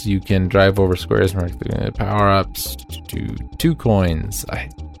skills, you can drive over squares, mark the power-ups to 2 coins. I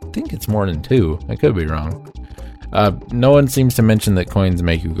think it's more than 2. I could be wrong. No one seems to mention that coins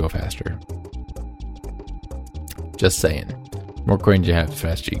make you go faster. Just saying. More coins you have, the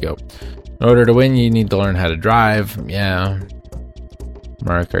faster you go. In order to win, you need to learn how to drive. Yeah.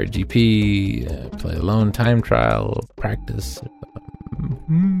 Mario Kart GP, play alone, time trial, practice.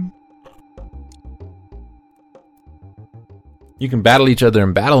 You can battle each other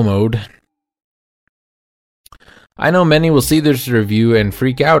in battle mode. I know many will see this review and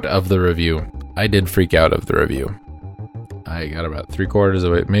freak out of the review. I did freak out of the review. I got about 3/4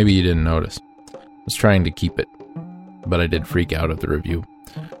 of it. Maybe you didn't notice. I was trying to keep it, but I did freak out of the review.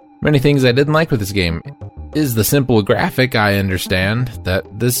 Many things I didn't like with this game is the simple graphic. I understand that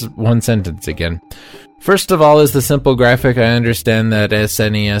this one sentence again. First of all, is the simple graphic. I understand that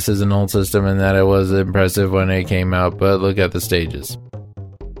SNES is an old system and that it was impressive when it came out, but look at the stages.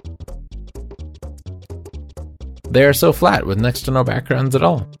 They are so flat with next to no backgrounds at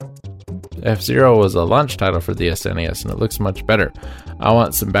all. F-Zero was a launch title for the SNES and it looks much better. I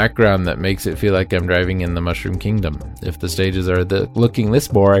want some background that makes it feel like I'm driving in the Mushroom Kingdom. If the stages are looking this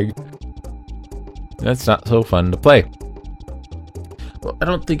boring, that's not so fun to play. Well, I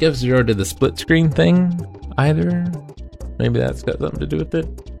don't think F-Zero did the split screen thing either. Maybe that's got something to do with it.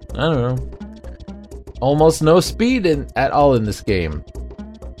 I don't know. Almost no speed at all in this game.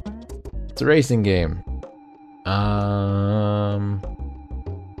 It's a racing game.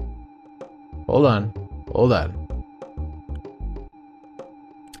 Hold on.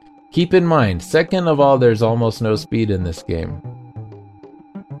 Keep in mind, second of all, there's almost no speed in this game.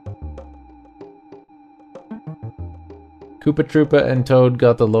 Koopa Troopa and Toad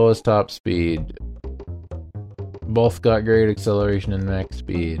got the lowest top speed. Both got great acceleration and max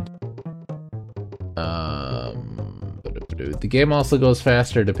speed. The game also goes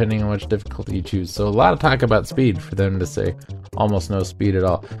faster depending on which difficulty you choose. So a lot of talk about speed for them to say almost no speed at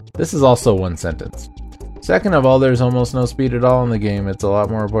all. This is also one sentence. Second of all, there's almost no speed at all in the game. It's a lot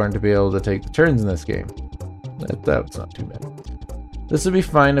more important to be able to take the turns in this game. That's not too bad. This would be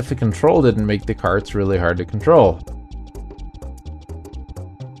fine if the control didn't make the carts really hard to control.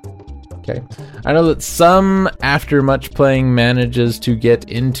 Okay. I know that some, after much playing, manages to get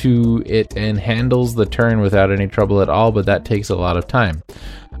into it and handles the turn without any trouble at all, but that takes a lot of time.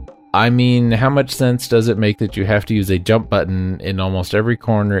 I mean, how much sense does it make that you have to use a jump button in almost every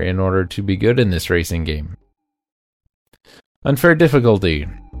corner in order to be good in this racing game? Unfair difficulty.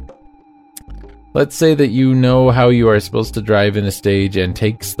 Let's say that you know how you are supposed to drive in a stage and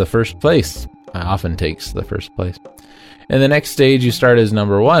takes the first place. Often takes the first place. In the next stage, you start as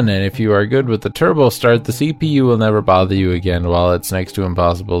number 1, and if you are good with the turbo start, the CPU will never bother you again, while it's next to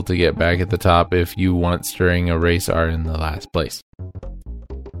impossible to get back at the top if you once during a race are in the last place.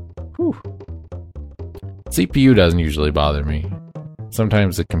 Whew. CPU doesn't usually bother me.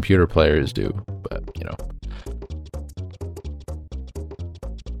 Sometimes the computer players do, but, you know.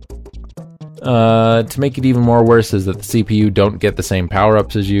 To make it even more worse is that the CPU don't get the same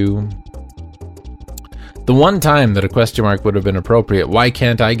power-ups as you. The one time that a question mark would have been appropriate, why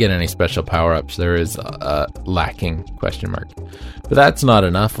can't I get any special power-ups? There is a lacking question mark. But that's not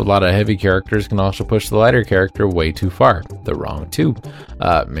enough. A lot of heavy characters can also push the lighter character way too far. They're wrong too.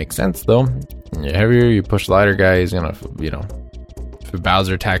 Makes sense though. The heavier you push the lighter guy, he's gonna, if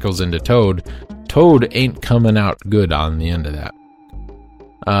Bowser tackles into Toad, Toad ain't coming out good on the end of that.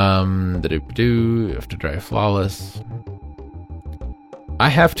 You have to drive flawless. I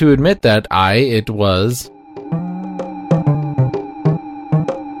have to admit that it was.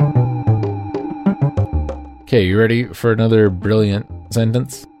 Okay, you ready for another brilliant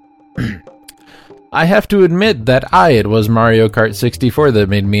sentence? I have to admit that it was Mario Kart 64 that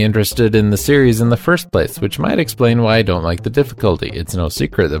made me interested in the series in the first place, which might explain why I don't like the difficulty. It's no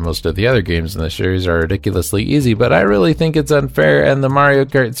secret that most of the other games in the series are ridiculously easy, but I really think it's unfair, and the Mario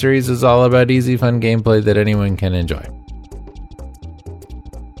Kart series is all about easy, fun gameplay that anyone can enjoy.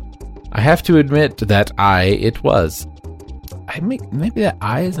 I have to admit that it was. Maybe that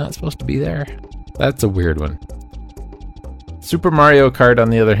is not supposed to be there. That's a weird one. Super Mario Kart, on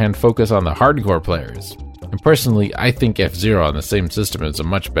the other hand, focus on the hardcore players. And personally, I think F-Zero on the same system is a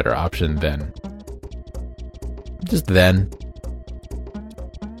much better option than. Just then.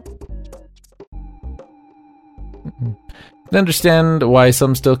 I understand why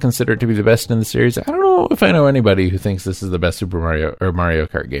some still consider it to be the best in the series. I don't know if I know anybody who thinks this is the best Super Mario or Mario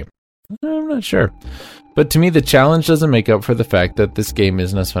Kart game. I'm not sure. But to me, the challenge doesn't make up for the fact that this game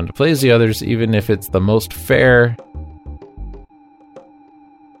isn't as fun to play as the others, even if it's the most fair.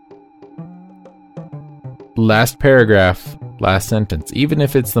 Last paragraph, last sentence. Even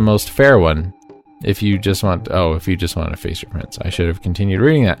if it's the most fair one, if you just want to face your friends. I should have continued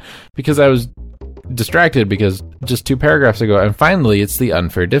reading that because I was distracted because just 2 paragraphs ago, and finally, it's the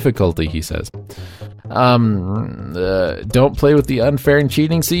unfair difficulty, he says. Don't play with the unfair and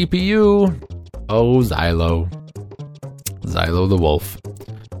cheating CPU. Oh, Xylo. Xylo the wolf.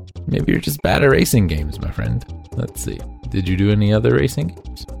 Maybe you're just bad at racing games, my friend. Let's see. Did you do any other racing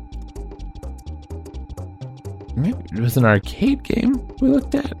games? Maybe it was an arcade game we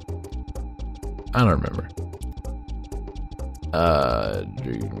looked at. I don't remember.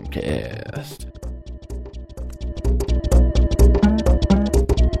 Dreamcast.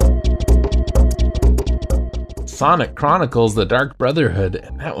 Sonic Chronicles: The Dark Brotherhood,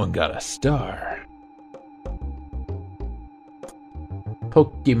 and that one got a star.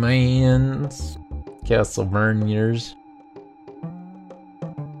 Pokemons, Castlevanias.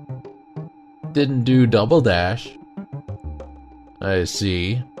 Didn't do Double Dash. I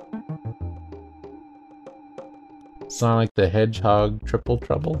see. Sonic the Hedgehog Triple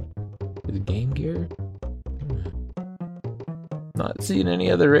Trouble with Game Gear. Not seeing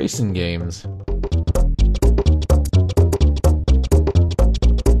any other racing games.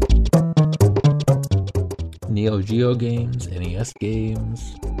 Neo Geo games, NES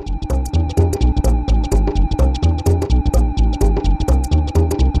games.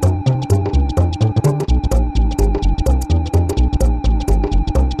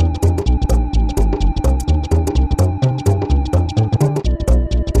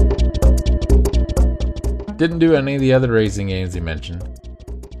 Didn't do any of the other racing games he mentioned.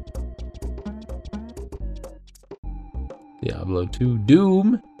 Diablo 2,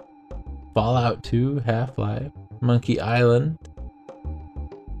 Doom, Fallout 2, Half-Life, Monkey Island.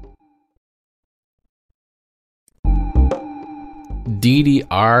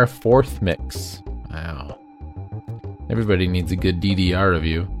 DDR 4th mix. Wow. Everybody needs a good DDR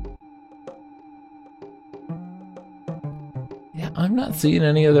review. Yeah, I'm not seeing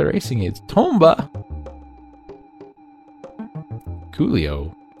any other racing games. Tomba.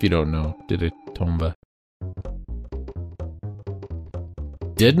 Coolio, if you don't know, did a Tomba.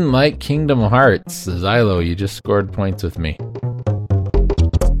 Didn't like Kingdom Hearts. Xylo, you just scored points with me.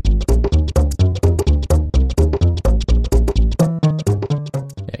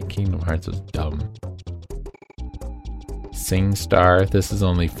 Yeah, Kingdom Hearts was dumb. SingStar, this is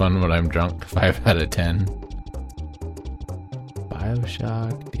only fun when I'm drunk. 5 out of 10.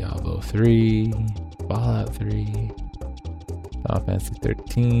 Bioshock, Diablo 3, Fallout 3, Final Fantasy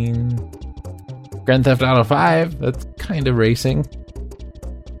 13, Grand Theft Auto 5, that's kind of racing.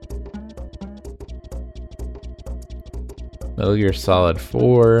 Metal Gear Solid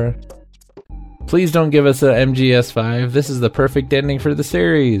 4. Please don't give us a MGS 5. This is the perfect ending for the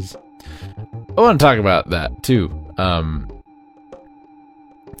series. I want to talk about that too.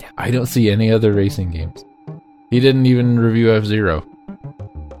 I don't see any other racing games. He didn't even review F-Zero.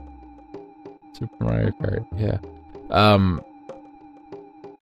 Super Mario Kart, yeah.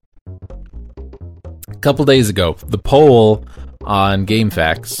 A couple days ago, the poll on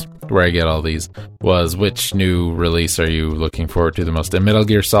GameFAQs, where I get all these, was which new release are you looking forward to the most? And Metal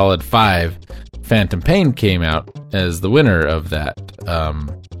Gear Solid 5 Phantom Pain came out as the winner of that.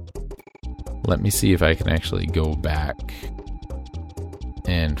 Let me see if I can actually go back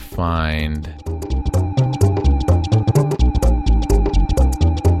and find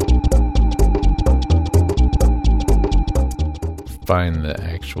the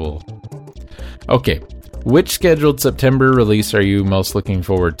actual... Okay. Which scheduled September release are you most looking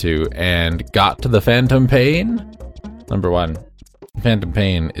forward to? And got to the Phantom Pain? Number 1. Phantom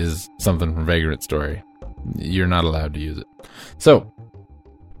Pain is something from Vagrant Story. You're not allowed to use it. So,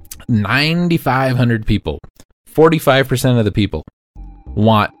 9,500 people, 45% of the people,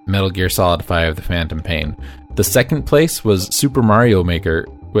 want Metal Gear Solid 5 The Phantom Pain. The second place was Super Mario Maker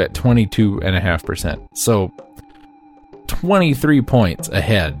at 22.5%. So, 23 points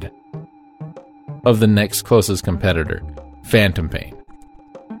ahead of the next closest competitor, Phantom Pain.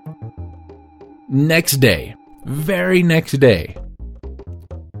 Next day, very next day,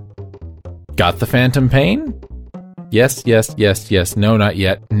 got the Phantom Pain? Yes, yes, yes, yes. No, not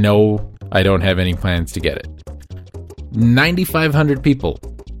yet. No, I don't have any plans to get it. 9,500 people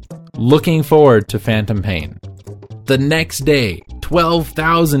looking forward to Phantom Pain. The next day,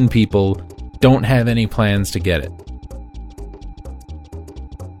 12,000 people don't have any plans to get it.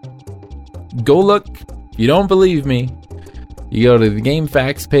 Go look. If you don't believe me, you go to the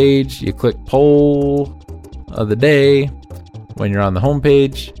GameFAQs page, you click poll of the day. When you're on the home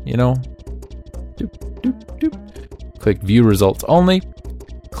page, you know, doop, doop, doop. Click view results only.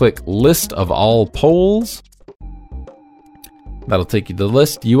 Click list of all polls. That'll take you to the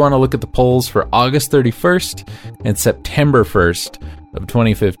list. You want to look at the polls for August 31st and September 1st of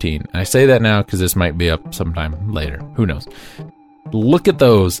 2015. I say that now because this might be up sometime later. Who knows? Look at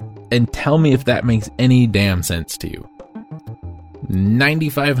those and tell me if that makes any damn sense to you.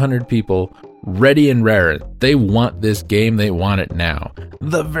 9,500 people, ready and raring. They want this game. They want it now.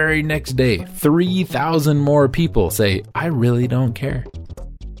 The very next day, 3,000 more people say, I really don't care.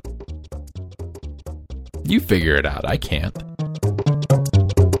 You figure it out. I can't.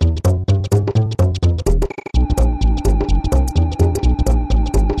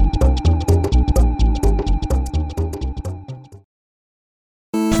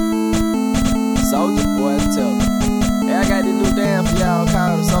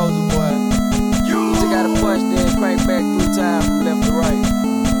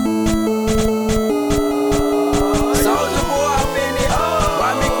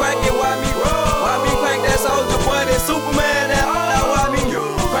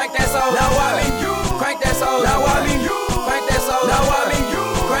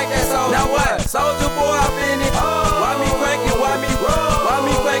 Soldier boy, I been it. Why me crank it? Why me roll? Why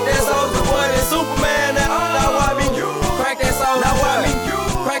me crank that soldier boy? That Superman. Now why me crank that soldier? Now why me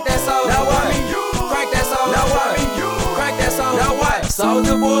crank that soldier? Now why me crank that soldier? Now why me crank that soldier? Now what?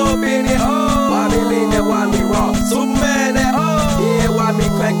 Soldier boy, been it. Why me lean that? Why me rock? Superman. Yeah, why me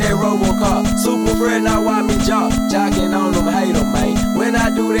crank that RoboCop? Super friend, now why me jocking on them, hate them, man. When I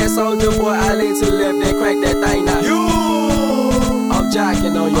do that, soldier boy, I lean to the left and crank that thing now. I'm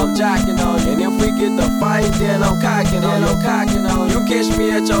jocking on you, I'm jocking on you. And if we get the fight, then I'm cocking on you, I'm cocking on you. You catch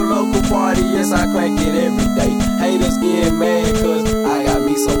me at your local party, yes, I crank it every day. Haters get mad, cause I got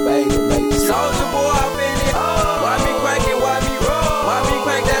me some baby, baby. Soldier boy, I been it.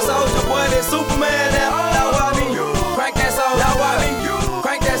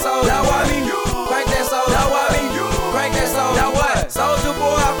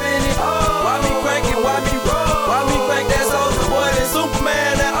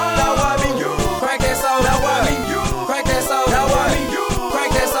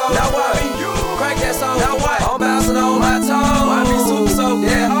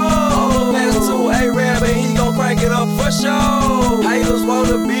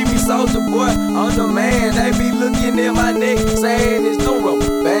 see me, Soldier Boy, I'm the man. They be looking at my neck, saying it's Duro.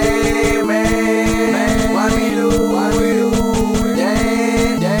 Bang, man, why me do,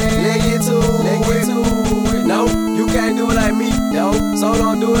 damn, let get to it. No, you can't do it like me, no, so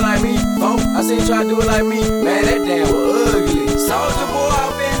don't do it like me, folks. I seen you try to do it like me, man, that damn was ugly. Soldier Boy, I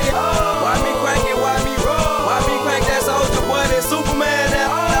been it, why me crank it, why me roll? Why me crank that Soldier Boy, that Superman,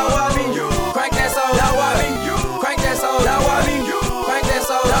 now why me crank that Soldier, now why me crank that Soldier, now why me crank that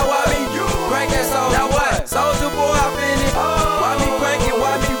Soldier, now why me crank that Soldier, now what? Soldier Boy, I been it, why me crank it,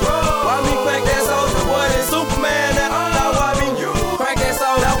 why me roll? Why me crank that Soldier Boy, that Superman, now why me crank that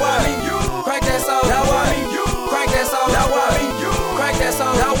Soldier, now why me crank that Soldier, now why me crank that Soldier, now why me crank that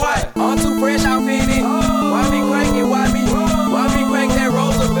Soldier, now what? I'm too fresh, I'm feeling. Why me crank it, why me crank that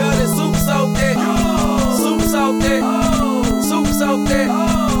Roosevelt and soup soaked it, soup soaked it, soup soaked it,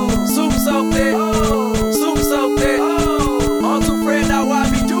 soup soaked it, soup soaked it. I'm too fresh, now why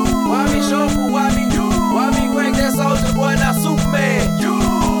me shuffle, why me crank that Soldier Boy, now Superman,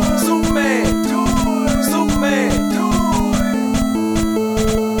 Superman, Superman.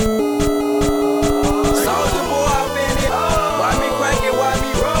 Soldier Boy, I been it. Why me crank it, why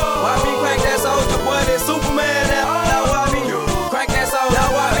me crank that Soldier Boy, that Superman, now why me crank that Soldier,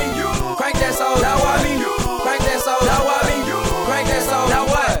 now why me crank that Soldier, now why me crank that Soldier, now why me crank that Soldier, now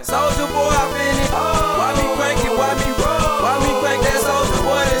what? Soldier Boy, I been it. Why me crank it, why me crank that Soldier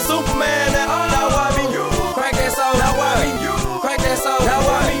Boy, that Superman, now why me crank that Soldier, now why me crank that Soldier, now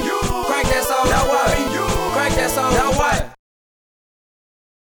why me crank that Soldier, now why me crank that Soldier, now what?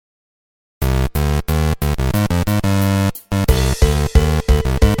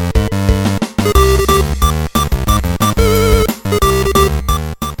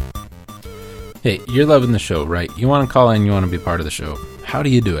 Hey, you're loving the show, right? You want to call in, you want to be part of the show. How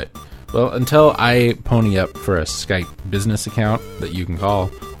do you do it? Well, until I pony up for a Skype business account that you can call,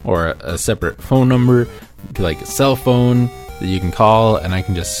 or a separate phone number, like a cell phone that you can call, and I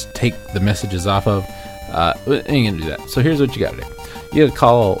can just take the messages off of, you can do that. So here's what you gotta do. You gotta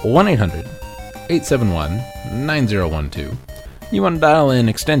call 1-800-871-9012. You want to dial in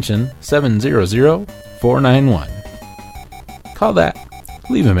extension 700-491. Call that,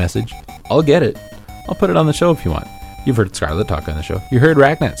 leave a message. I'll get it. I'll put it on the show if you want. You've heard Scarlett talk on the show. You heard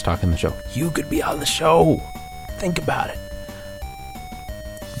Ragnats talk on the show. You could be on the show. Think about it.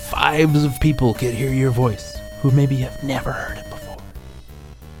 5 of people could hear your voice who maybe have never heard it before.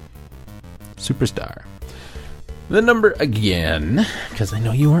 Superstar. The number again, because I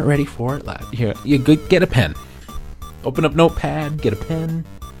know you weren't ready for it. Here, you get a pen. Open up Notepad, get a pen.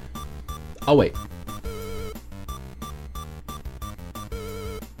 I'll wait.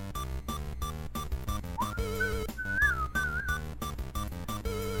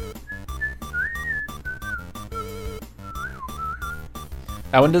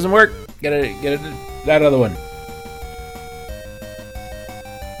 That one doesn't work. Get it. That other one.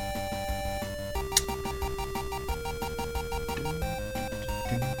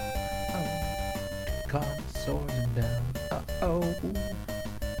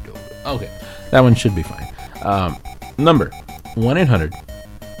 Okay, that one should be fine. Number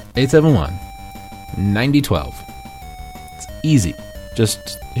 1-800-871-9012. It's easy.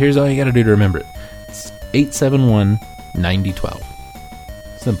 Just here's all you got to do to remember it. It's 871-9012.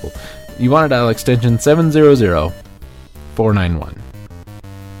 Simple. You want to dial extension 700-491.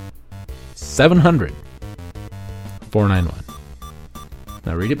 700-491.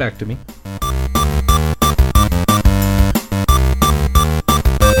 Now read it back to me.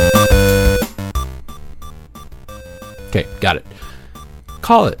 Okay, got it.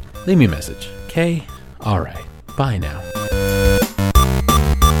 Call it. Leave me a message. Okay? Alright. Bye now.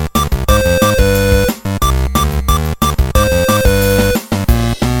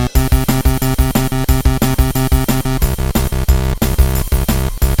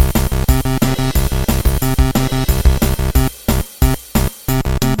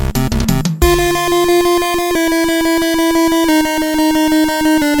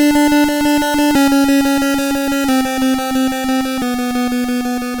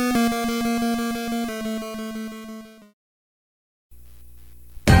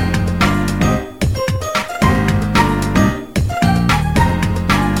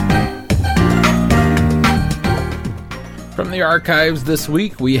 From the archives this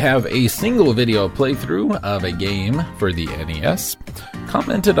week, we have a single video playthrough of a game for the NES,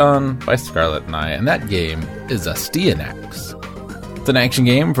 commented on by Scarlett and I, and that game is Astyanax. It's an action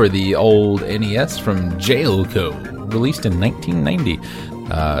game for the old NES from Jailco, released in 1990.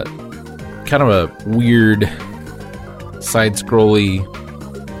 Kind of a weird, side-scrolly,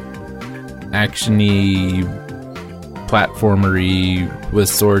 action-y platformery with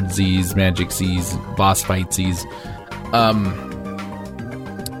swordsies, magicsies, boss fightsies.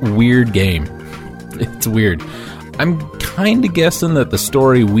 Weird game. It's weird. I'm kind of guessing that the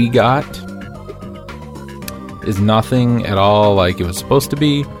story we got is nothing at all like it was supposed to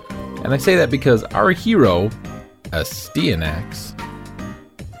be. And I say that because our hero, Astyanax,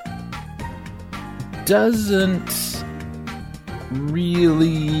 doesn't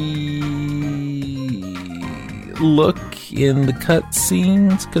really look in the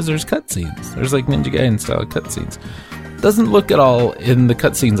cutscenes, because there's cutscenes. There's like Ninja Gaiden style cutscenes. Doesn't look at all in the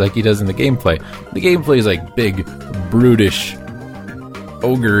cutscenes like he does in the gameplay. The gameplay is like big, brutish,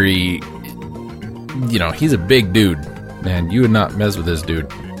 ogre-y. You know, he's a big dude, man. You would not mess with this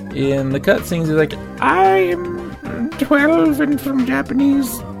dude. In the cutscenes, he's like, I'm 12 and from Japanese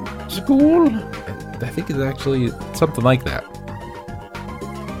school. I think it's actually something like that.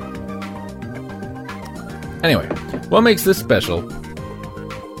 Anyway, what makes this special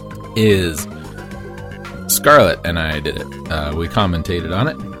is Scarlett and I did it. We commentated on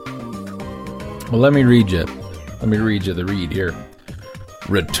it. Well, let me read you the read here.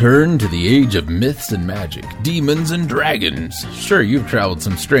 Return to the age of myths and magic, demons and dragons. Sure, you've traveled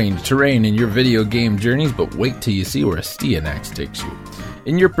some strange terrain in your video game journeys, but wait till you see where Astyanax takes you.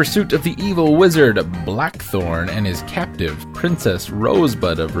 In your pursuit of the evil wizard Blackthorn and his captive, Princess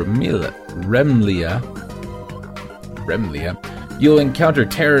Rosebud of Remlia, you'll encounter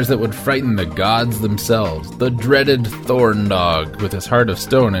terrors that would frighten the gods themselves. The dreaded Thorn Dog with his heart of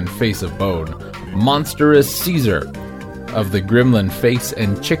stone and face of bone. Monstrous Caesar of the gremlin face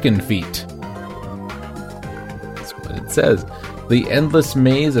and chicken feet. That's what it says. The endless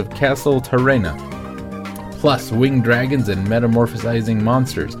maze of Castle Tarena. Plus winged dragons and metamorphosizing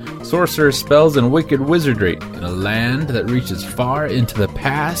monsters. Sorcerer spells and wicked wizardry in a land that reaches far into the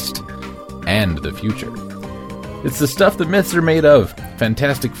past and the future. It's the stuff that myths are made of.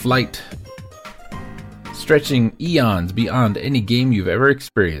 Fantastic flight, stretching eons beyond any game you've ever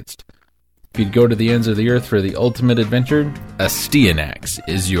experienced. If you'd go to the ends of the earth for the ultimate adventure, Astyanax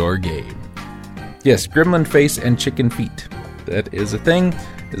is your game. Yes, gremlin face and chicken feet. That is a thing.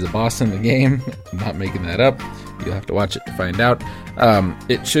 There's a boss in the game. I'm not making that up. You'll have to watch it to find out.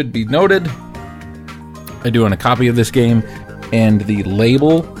 It should be noted, I do own a copy of this game, and the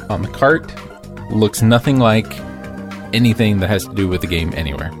label on the cart looks nothing like anything that has to do with the game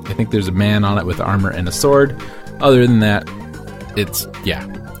anywhere. I think there's a man on it with armor and a sword. Other than that, it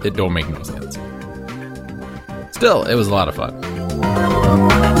don't make no sense. Still, it was a lot of fun.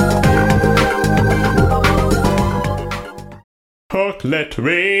 Chocolate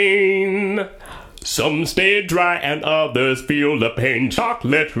rain. Some stay dry and others feel the pain.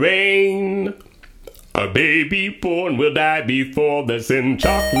 Chocolate rain. A baby born will die before the sin.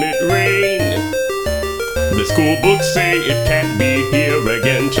 Chocolate rain. The school books say it can't be here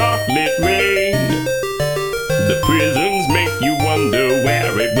again. Chocolate rain. The prisons make you wonder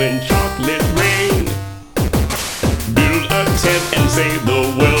where it went. Chocolate rain. Build a tent and say the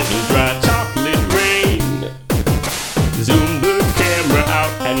world is dry. Chocolate rain. Zoom the camera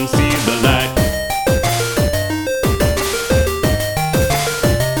out and see the light.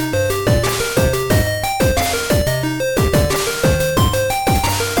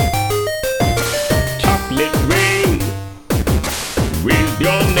 Chocolate rain. Raise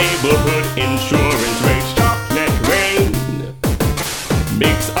your neighborhood insurance rates. Chocolate rain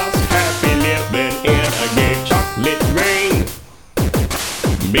makes us happy living in a game. Chocolate rain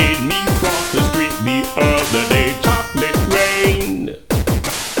made me cross the street the other day. Chocolate rain.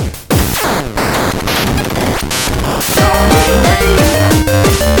 Chocolate rain.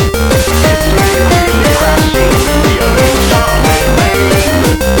 It's raining, you're crashing, feeling chocolate rain.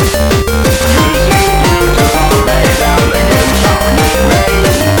 Using you to fall back down again. Chocolate rain.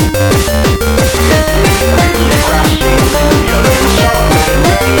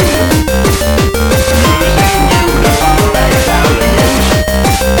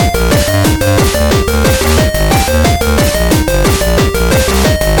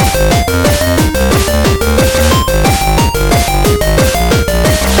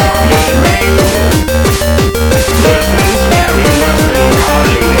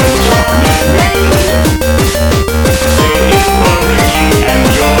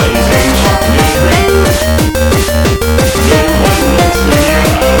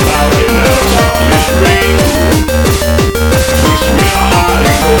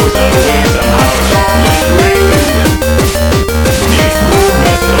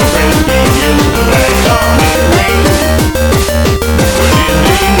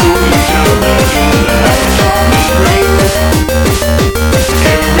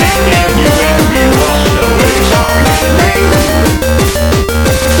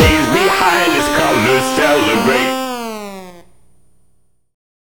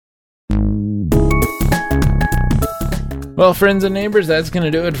 Well, friends and neighbors, that's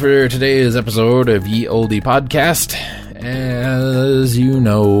going to do it for today's episode of Ye Olde Podcast. As you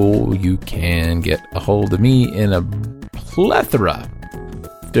know, you can get a hold of me in a plethora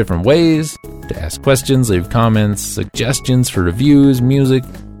of different ways to ask questions, leave comments, suggestions for reviews, music,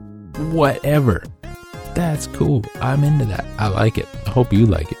 whatever. That's cool. I'm into that. I like it. I hope you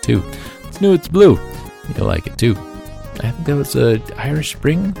like it too. It's new, it's blue. You'll like it too. I think that was a Irish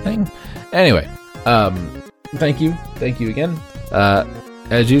Spring thing. Anyway, thank you again.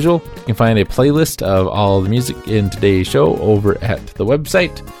 As usual, you can find a playlist of all the music in today's show over at the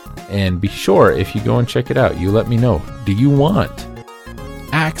website. And be sure, if you go and check it out, you let me know. Do you want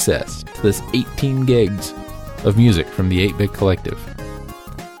access to this 18 gigs of music from the 8-Bit Collective?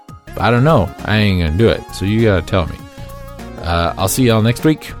 I don't know. I ain't gonna do it, so you gotta tell me. I'll see y'all next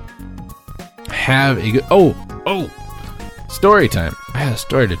week. Have a good... Oh! Story time. I have a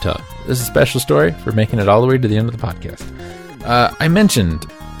story to tell. This is a special story for making it all the way to the end of the podcast. I mentioned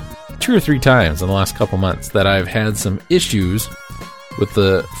 2 or 3 times in the last couple months that I've had some issues with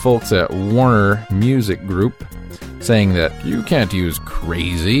the folks at Warner Music Group saying that you can't use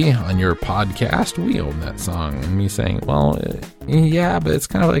Crazy on your podcast. We own that song. And me saying, well, yeah, but it's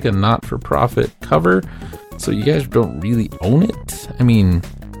kind of like a not-for-profit cover, so you guys don't really own it. I mean,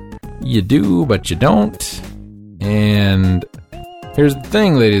 you do, but you don't. And here's the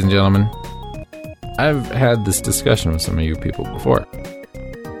thing, ladies and gentlemen. I've had this discussion with some of you people before.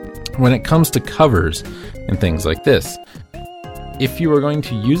 When it comes to covers and things like this, if you are going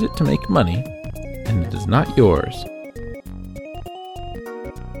to use it to make money, and it is not yours,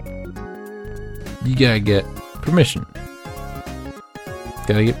 you gotta get permission.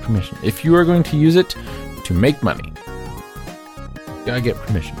 Gotta get permission. If you are going to use it to make money, you gotta get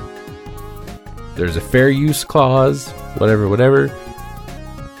permission. There's a fair use clause, whatever.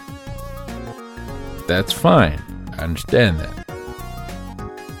 That's fine. I understand that.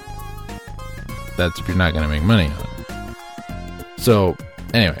 That's if you're not gonna make money on it. So,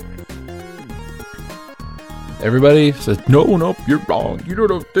 anyway. Everybody says, no, you're wrong. You don't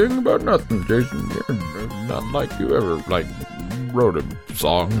know a thing about nothing, Jason. You're not like you ever, wrote a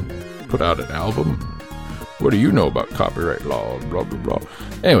song and put out an album. What do you know about copyright law? Blah, blah, blah.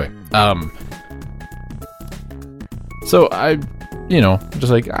 Anyway, so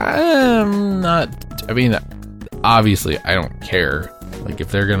obviously I don't care.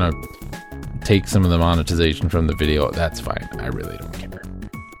 If they're gonna take some of the monetization from the video, that's fine. I really don't care.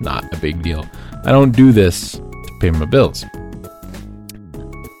 Not a big deal. I don't do this to pay my bills.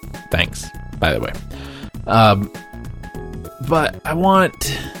 Thanks, by the way. But I want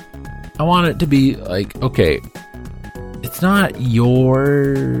it to be okay, it's not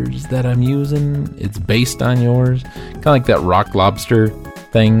yours that I'm using. It's based on yours. Kind of like that Rock Lobster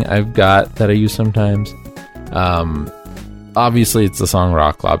thing I've got that I use sometimes. Obviously, it's the song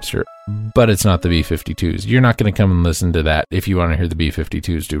Rock Lobster, but it's not the B-52s. You're not going to come and listen to that if you want to hear the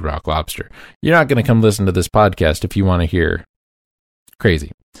B-52s do Rock Lobster. You're not going to come listen to this podcast if you want to hear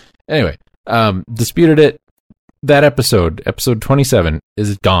Crazy. Anyway, disputed it. That episode 27,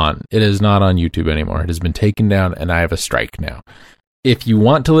 is gone. It is not on YouTube anymore. It has been taken down, and I have a strike now. If you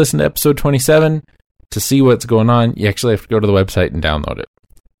want to listen to episode 27 to see what's going on, you actually have to go to the website and download it.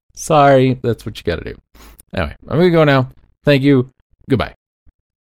 Sorry, that's what you got to do. Anyway, I'm going to go now. Thank you. Goodbye.